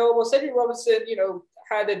they said, oh, well, Cedric Robinson,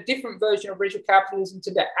 had a different version of racial capitalism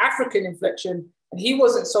to the African inflection, and he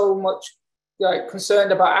wasn't so much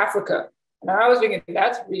concerned about Africa. And I was thinking,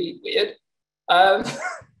 that's really weird.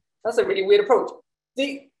 That's a really weird approach.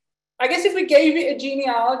 I guess if we gave it a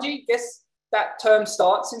genealogy, I guess that term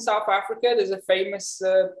starts in South Africa. There's a famous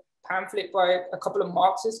pamphlet by a couple of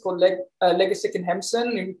Marxists called Legacy and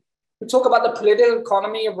Hempson, who talk about the political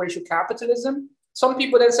economy of racial capitalism. Some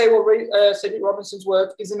people then say, well, Cedric Robinson's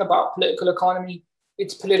work isn't about political economy,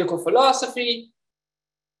 it's political philosophy.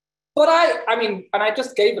 But I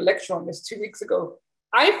just gave a lecture on this 2 weeks ago.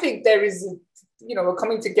 I think there is, a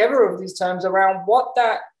coming together of these terms around what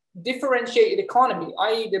that differentiated economy,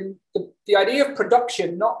 i.e. the idea of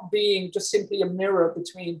production not being just simply a mirror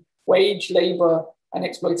between wage, labor, and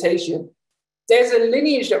exploitation. There's a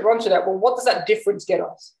lineage that runs to that. Well, what does that difference get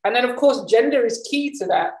us? And then, of course, gender is key to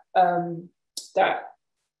that,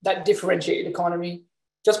 that differentiated economy,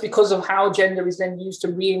 just because of how gender is then used to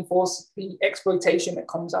reinforce the exploitation that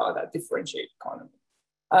comes out of that differentiated economy.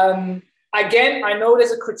 Again, I know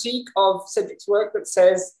there's a critique of Cedric's work that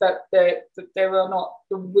says that there are not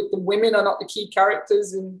the women are not the key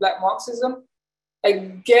characters in Black Marxism.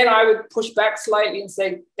 Again, I would push back slightly and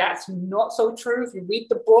say that's not so true. If you read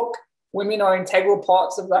the book, women are integral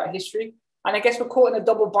parts of that history. And I guess we're caught in a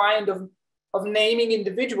double bind of naming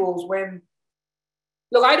individuals when,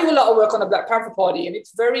 look, I do a lot of work on the Black Panther Party, and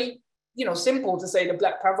it's very, simple to say the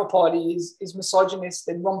Black Panther Party is misogynist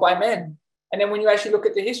and run by men. And then when you actually look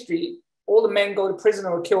at the history, all the men go to prison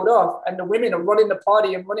or are killed off, and the women are running the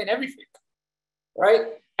party and running everything,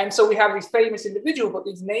 right? And so we have these famous individuals, but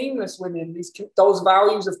these nameless women, those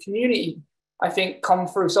values of community, I think, come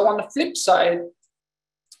through. So on the flip side,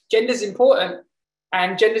 gender is important,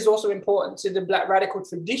 and gender is also important to the Black radical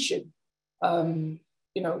tradition,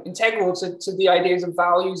 integral to the ideas and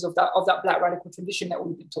values of that Black radical tradition that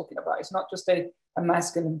we've been talking about. It's not just a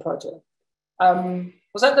masculine project.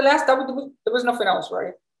 Was that the last? There was nothing else,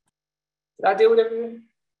 right? Did I deal with everything?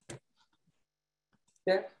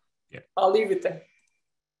 Yeah? Yeah. I'll leave it there.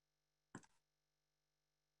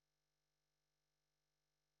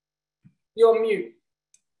 You're on mute.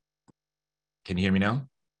 Can you hear me now?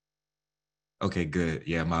 Okay, good.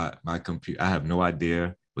 Yeah, my computer, I have no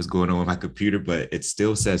idea what's going on with my computer, but it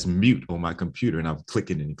still says mute on my computer, and I'm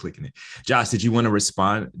clicking and clicking it. Josh, did you want to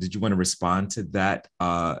respond? Did you want to respond to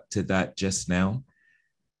that just now?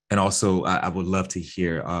 And also, I would love to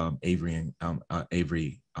hear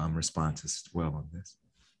Avery responses as well on this.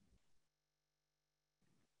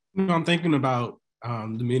 I'm thinking about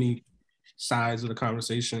the many sides of the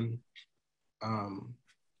conversation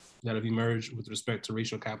that have emerged with respect to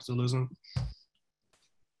racial capitalism.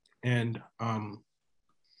 And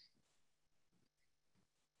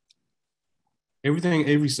everything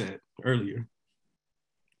Avery said earlier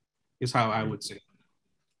is how I would say it.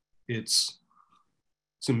 It's,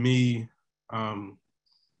 to me,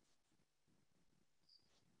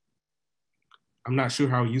 I'm not sure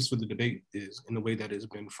how useful the debate is in the way that it's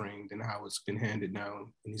been framed and how it's been handed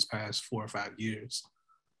down in these past 4 or 5 years.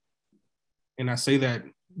 And I say that,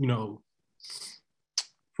 you know,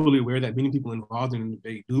 fully aware that many people involved in the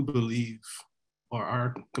debate do believe or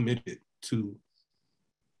are committed to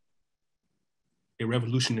a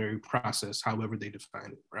revolutionary process, however they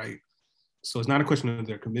define it, right? So it's not a question of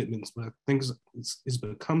their commitments, but I think it's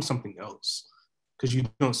become something else because you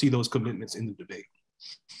don't see those commitments in the debate.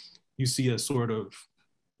 You see a sort of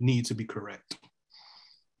need to be correct.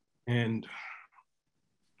 And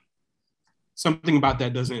something about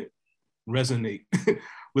that doesn't resonate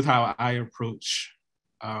with how I approach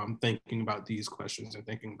thinking about these questions and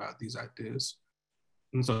thinking about these ideas.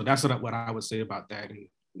 And so that's what I would say about that, and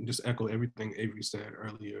just echo everything Avery said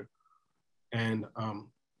earlier. And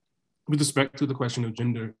with respect to the question of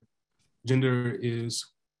gender, gender is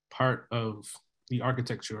part of the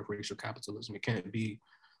architecture of racial capitalism. It can't be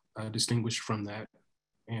distinguished from that.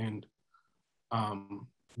 And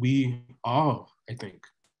we all, I think,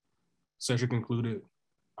 Cedric included,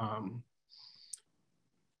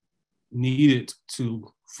 needed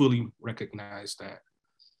to fully recognize that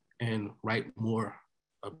and write more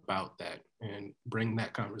about that and bring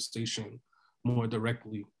that conversation more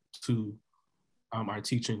directly to our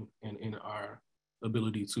teaching and in our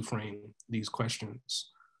ability to frame these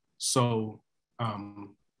questions. So when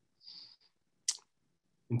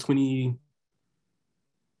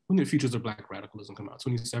did Futures of Black Radicalism come out?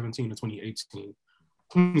 2017 or 2018?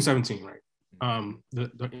 2017, right?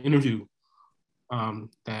 The interview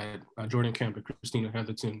that Jordan Kemp and Christina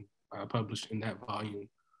Heatherton published in that volume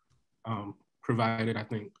provided, I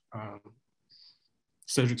think,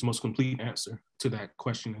 Cedric's most complete answer to that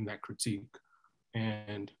question and that critique.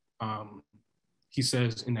 And he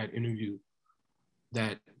says in that interview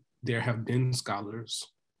that there have been scholars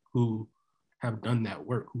who have done that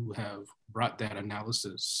work, who have brought that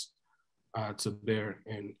analysis to bear.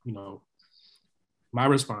 And, you know, my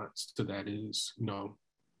response to that is, you know,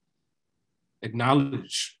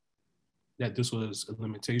 acknowledge that this was a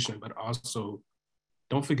limitation, but also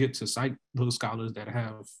don't forget to cite those scholars that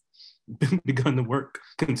have begun the work,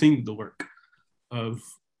 continued the work of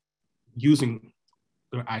using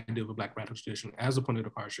the idea of a Black radical tradition as a point of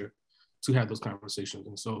departure to have those conversations.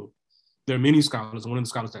 And so there are many scholars, and one of the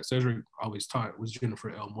scholars that Cedric always taught was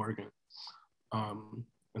Jennifer L. Morgan.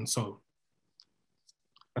 And so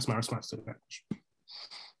that's my response to that.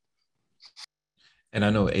 And I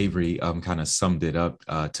know Avery kind of summed it up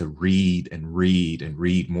to read and read and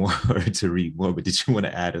read more to read more, but did you want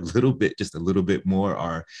to add a little bit, just a little bit more,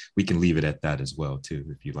 or we can leave it at that as well too,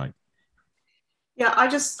 if you like. Yeah,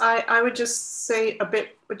 I would just say a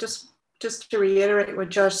bit, just to reiterate what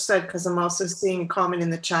Josh said, because I'm also seeing a comment in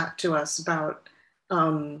the chat to us about,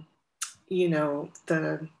 you know,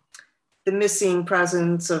 the missing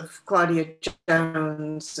presence of Claudia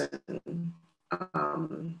Jones and,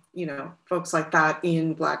 you know, folks like that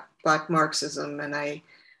in Black Marxism. And I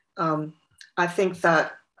think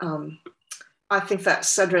that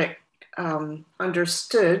Cedric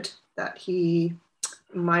understood that he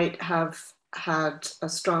might have had a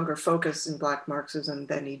stronger focus in Black Marxism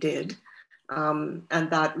than he did. And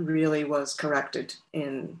that really was corrected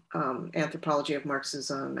in Anthropology of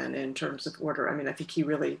Marxism and in Terms of Order. I mean, I think he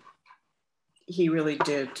really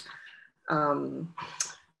did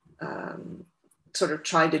sort of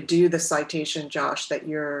try to do the citation, Josh, that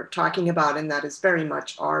you're talking about, and that is very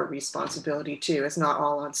much our responsibility too. It's not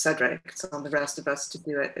all on Cedric, it's on the rest of us to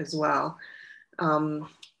do it as well. And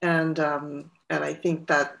I think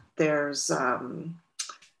that there's, you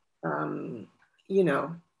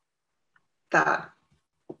know, that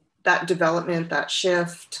development, that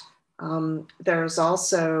shift. There's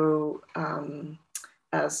also,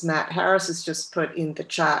 as Matt Harris has just put in the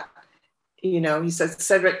chat, you know, he says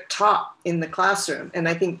Cedric taught in the classroom. And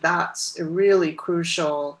I think that's a really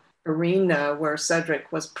crucial arena where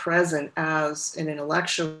Cedric was present as an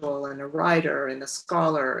intellectual and a writer and a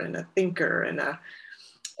scholar and a thinker and a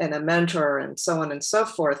mentor and so on and so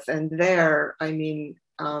forth. And there, I mean,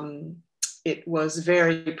 it was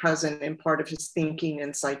very present in part of his thinking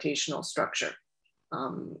and citational structure.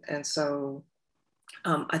 And so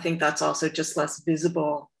I think that's also just less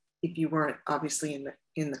visible if you weren't obviously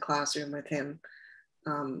in the classroom with him.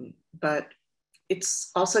 But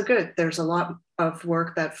it's also good. There's a lot of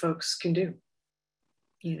work that folks can do,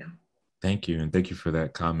 you know. Thank you. And thank you for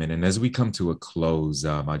that comment. And as we come to a close,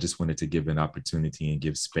 I just wanted to give an opportunity and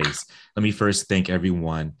give space. Let me first thank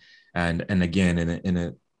everyone. And again, in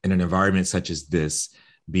an environment such as this,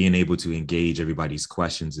 being able to engage everybody's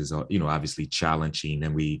questions is, obviously challenging,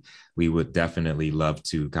 and we would definitely love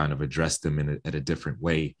to kind of address them in a different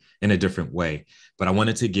way. But I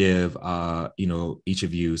wanted to give, each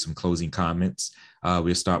of you some closing comments.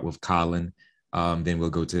 We'll start with Colin, then we'll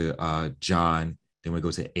go to John, then we'll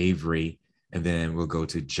go to Avery, and then we'll go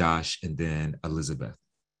to Josh, and then Elizabeth.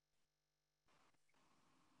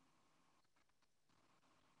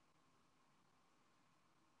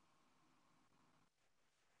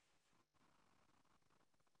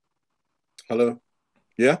 Hello.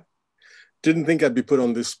 Yeah. Didn't think I'd be put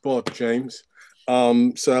on this spot, James.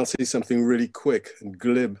 So I'll say something really quick and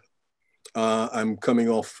glib. I'm coming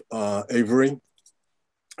off Avery,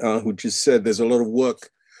 who just said there's a lot of work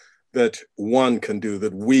that one can do,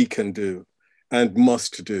 that we can do and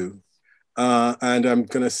must do. And I'm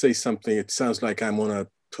going to say something, it sounds like I'm on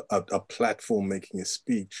a platform making a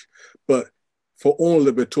speech, but for all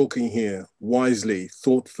that we're talking here, wisely,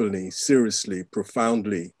 thoughtfully, seriously,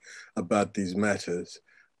 profoundly about these matters,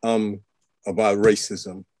 about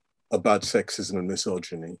racism, about sexism and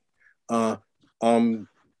misogyny,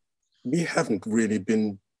 we haven't really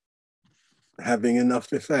been having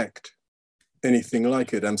enough effect, anything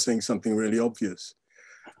like it. I'm saying something really obvious.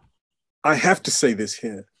 I have to say this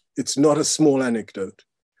here. It's not a small anecdote.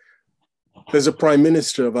 There's a prime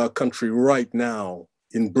minister of our country right now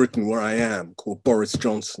in Britain, where I am, called Boris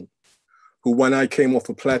Johnson, who, when I came off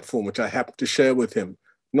a platform, which I happened to share with him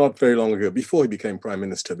not very long ago, before he became prime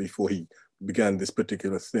minister, before he began this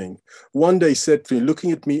particular thing, one day said to me,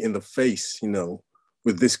 looking at me in the face,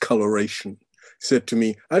 with this coloration, said to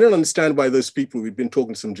me, I don't understand why those people, we'd been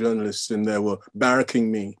talking to some journalists and they were barracking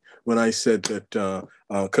me when I said that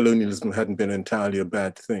colonialism hadn't been entirely a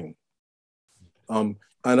bad thing. And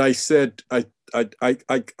I said, I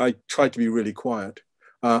tried to be really quiet,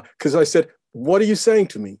 because I said, what are you saying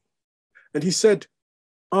to me? And he said,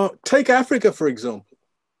 take Africa, for example.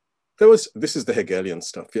 This is the Hegelian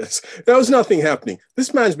stuff, yes. There was nothing happening.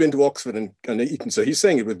 This man's been to Oxford and Eton, so he's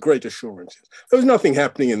saying it with great assurance. There was nothing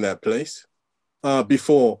happening in that place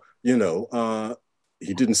before,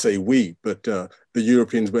 he didn't say we, but the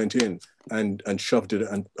Europeans went in and shoved it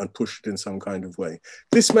and pushed it in some kind of way.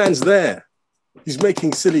 This man's there. He's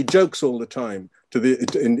making silly jokes all the time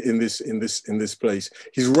in this place.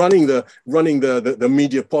 He's running the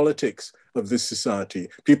media politics of this society.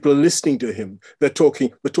 People are listening to him. We're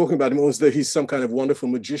talking about him as though he's some kind of wonderful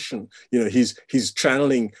magician. He's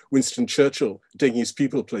channeling Winston Churchill, taking his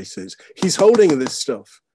people places. He's holding this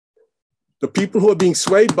stuff. The people who are being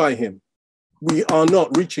swayed by him, we are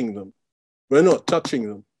not reaching them. We're not touching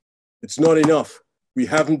them. It's not enough. We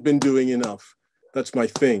haven't been doing enough. That's my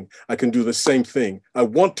thing. I can do the same thing. I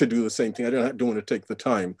want to do the same thing. I don't want to take the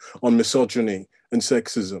time on misogyny and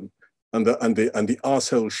sexism and the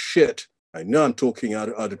arsehole shit. I know I'm talking out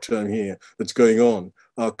of turn here, that's going on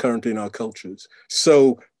currently in our cultures.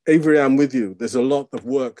 So, Avery, I'm with you. There's a lot of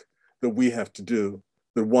work that we have to do,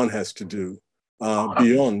 that one has to do,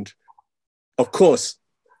 beyond, of course,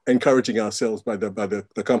 encouraging ourselves by the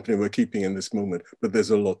company we're keeping in this moment, but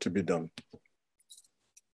there's a lot to be done.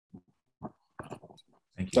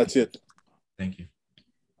 Thank you. That's it. Thank you.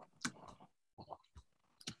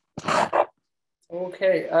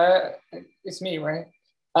 Okay, it's me, right?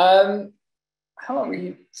 How are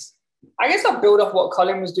we? I guess I'll build off what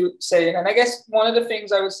Colin was saying, and I guess one of the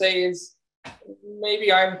things I would say is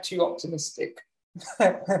maybe I'm too optimistic,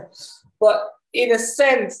 but in a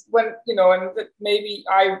sense, when and maybe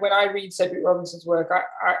when I read Cedric Robinson's work,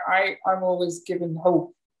 I'm always given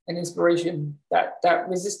hope and inspiration that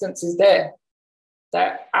resistance is there,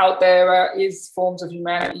 that out there is forms of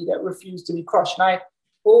humanity that refuse to be crushed. And I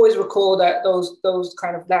always recall that those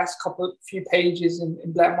kind of last few pages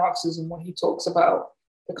in Black Marxism, when he talks about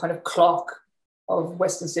the kind of clock of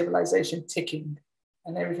Western civilization ticking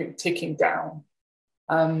and everything ticking down.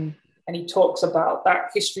 And he talks about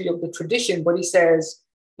that history of the tradition, but he says,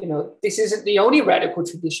 this isn't the only radical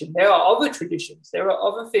tradition. There are other traditions. There are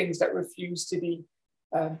other things that refuse to be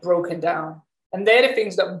broken down. And they're the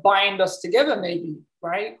things that bind us together, maybe,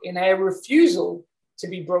 right? In a refusal to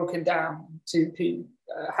be broken down, to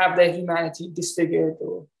have their humanity disfigured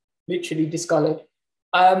or literally discolored.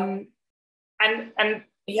 And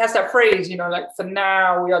he has that phrase, for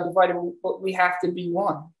now we are divided, but we have to be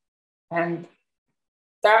one. And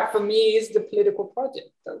that for me is the political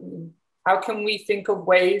project. I mean, how can we think of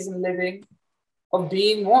ways in living of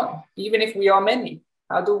being one, even if we are many?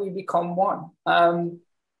 How do we become one?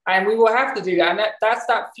 And we will have to do that. And that's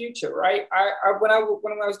that future, right? When I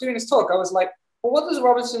was doing this talk, I was like, well, what does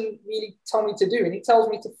Robinson really tell me to do? And he tells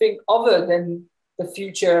me to think other than the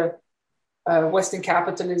future Western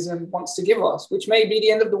capitalism wants to give us, which may be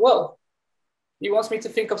the end of the world. He wants me to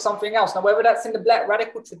think of something else. Now, whether that's in the Black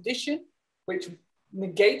radical tradition, which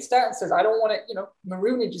negates that and says, I don't want to, you know,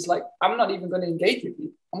 maroonage is like, I'm not even going to engage with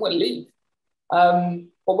you. I'm going to leave.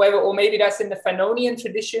 Or maybe that's in the Fanonian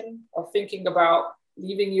tradition of thinking about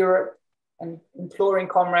leaving Europe and imploring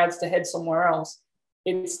comrades to head somewhere else.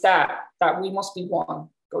 It's that we must be one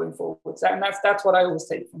going forward. And that's what I always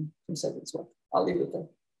take from Cedric's work. I'll leave it there.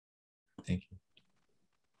 Thank you.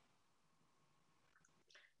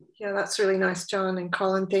 Yeah, that's really nice, John and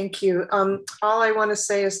Colin. Thank you. All I want to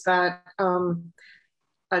say is that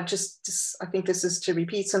I think this is to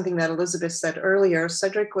repeat something that Elizabeth said earlier.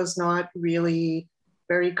 Cedric was not really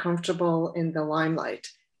very comfortable in the limelight.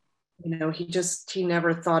 You know, he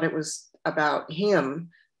never thought it was about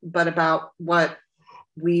him, but about what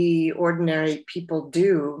we ordinary people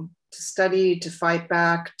do to study, to fight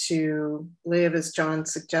back, to live, as John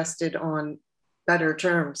suggested, on better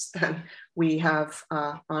terms than we have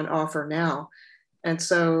on offer now. And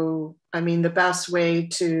so, I mean, the best way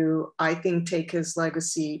to, I think, take his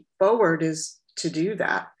legacy forward is to do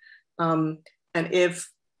that. And if,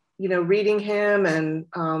 you know, reading him and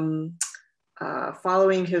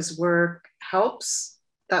following his work helps,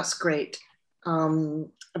 that's great.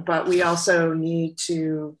 But we also need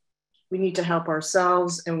to help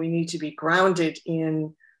ourselves, and we need to be grounded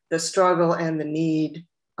in the struggle and the need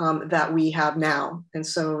that we have now. And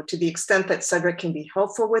so to the extent that Cedric can be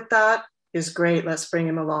helpful with that is great, let's bring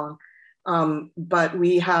him along. But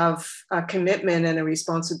we have a commitment and a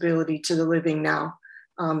responsibility to the living now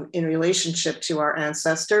in relationship to our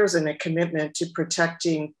ancestors, and a commitment to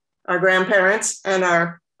protecting our grandparents and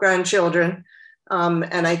our grandchildren.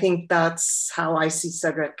 And I think that's how I see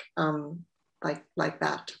Cedric, like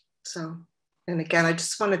that. So, and again, I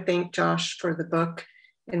just want to thank Josh for the book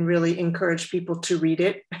and really encourage people to read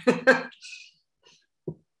it. Thank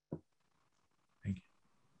you.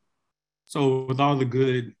 So with all the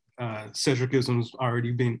good Cedricisms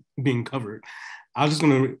already being covered, I'm just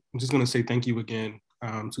gonna say thank you again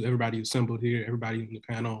to everybody assembled here, everybody in the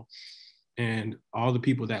panel, and all the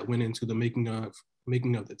people that went into the making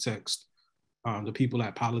of the text, the people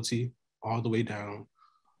at Polity, all the way down,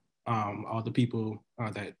 all the people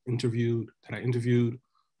that I interviewed,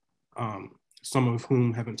 some of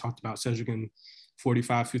whom haven't talked about Cedric in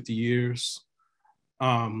 45, 50 years.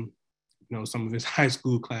 You know, some of his high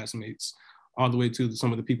school classmates, all the way to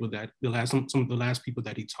some of the people that, some of the last people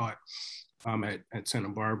that he taught at Santa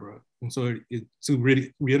Barbara. And so to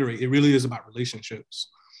really reiterate, it really is about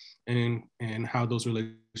relationships and how those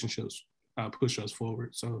relationships push us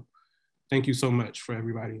forward. So thank you so much for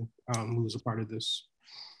everybody who was a part of this.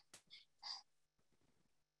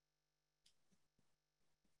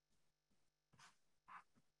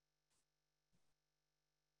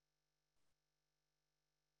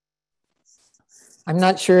 I'm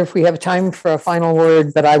not sure if we have time for a final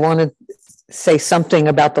word, but I want to say something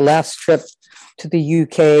about the last trip to the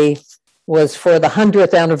UK was for the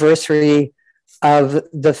 100th anniversary of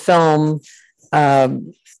the film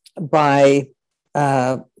by,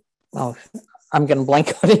 I'm going to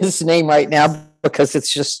blank on his name right now because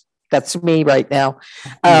it's just, that's me right now.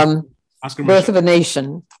 Birth of a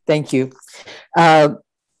Nation. Thank you.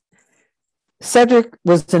 Cedric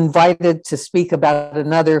was invited to speak about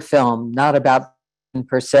another film, not about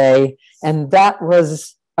per se, and that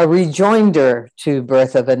was a rejoinder to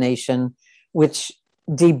Birth of a Nation, which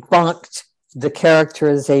debunked the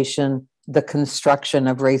characterization, the construction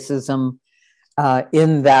of racism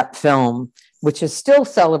in that film, which is still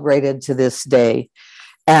celebrated to this day.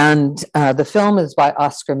 And the film is by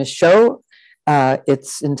Oscar Michaud.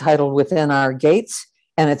 It's entitled Within Our Gates,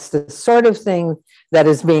 and it's the sort of thing that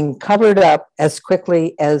is being covered up as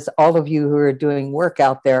quickly as all of you who are doing work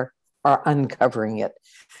out there are uncovering it.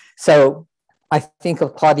 So I think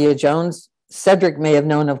of Claudia Jones. Cedric may have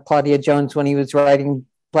known of Claudia Jones when he was writing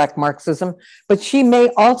Black Marxism, but she may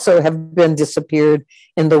also have been disappeared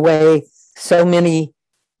in the way so many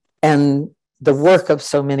and the work of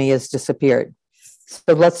so many has disappeared.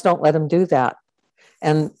 So let's don't let him do that.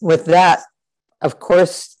 And with that, of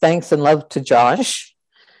course, thanks and love to Josh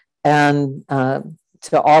and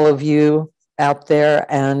to all of you out there,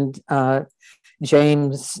 and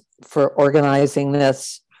James for organizing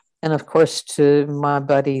this, and of course to my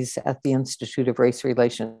buddies at the Institute of Race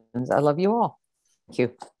Relations. I love you all. Thank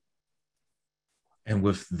you. And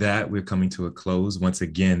with that, we're coming to a close. Once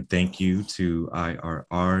again, thank you to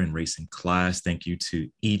IRR and Race in Class. Thank you to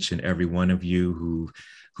each and every one of you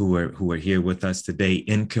who are here with us today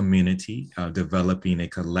in community, developing a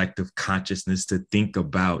collective consciousness to think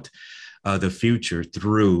about the future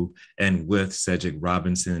through and with Cedric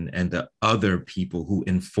Robinson and the other people who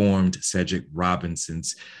informed Cedric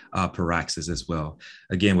Robinson's praxis as well.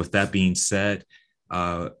 Again, with that being said,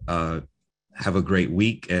 have a great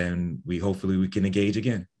week, and hopefully we can engage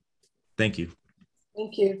again. Thank you.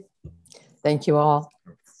 Thank you. Thank you all.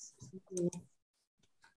 Thank you.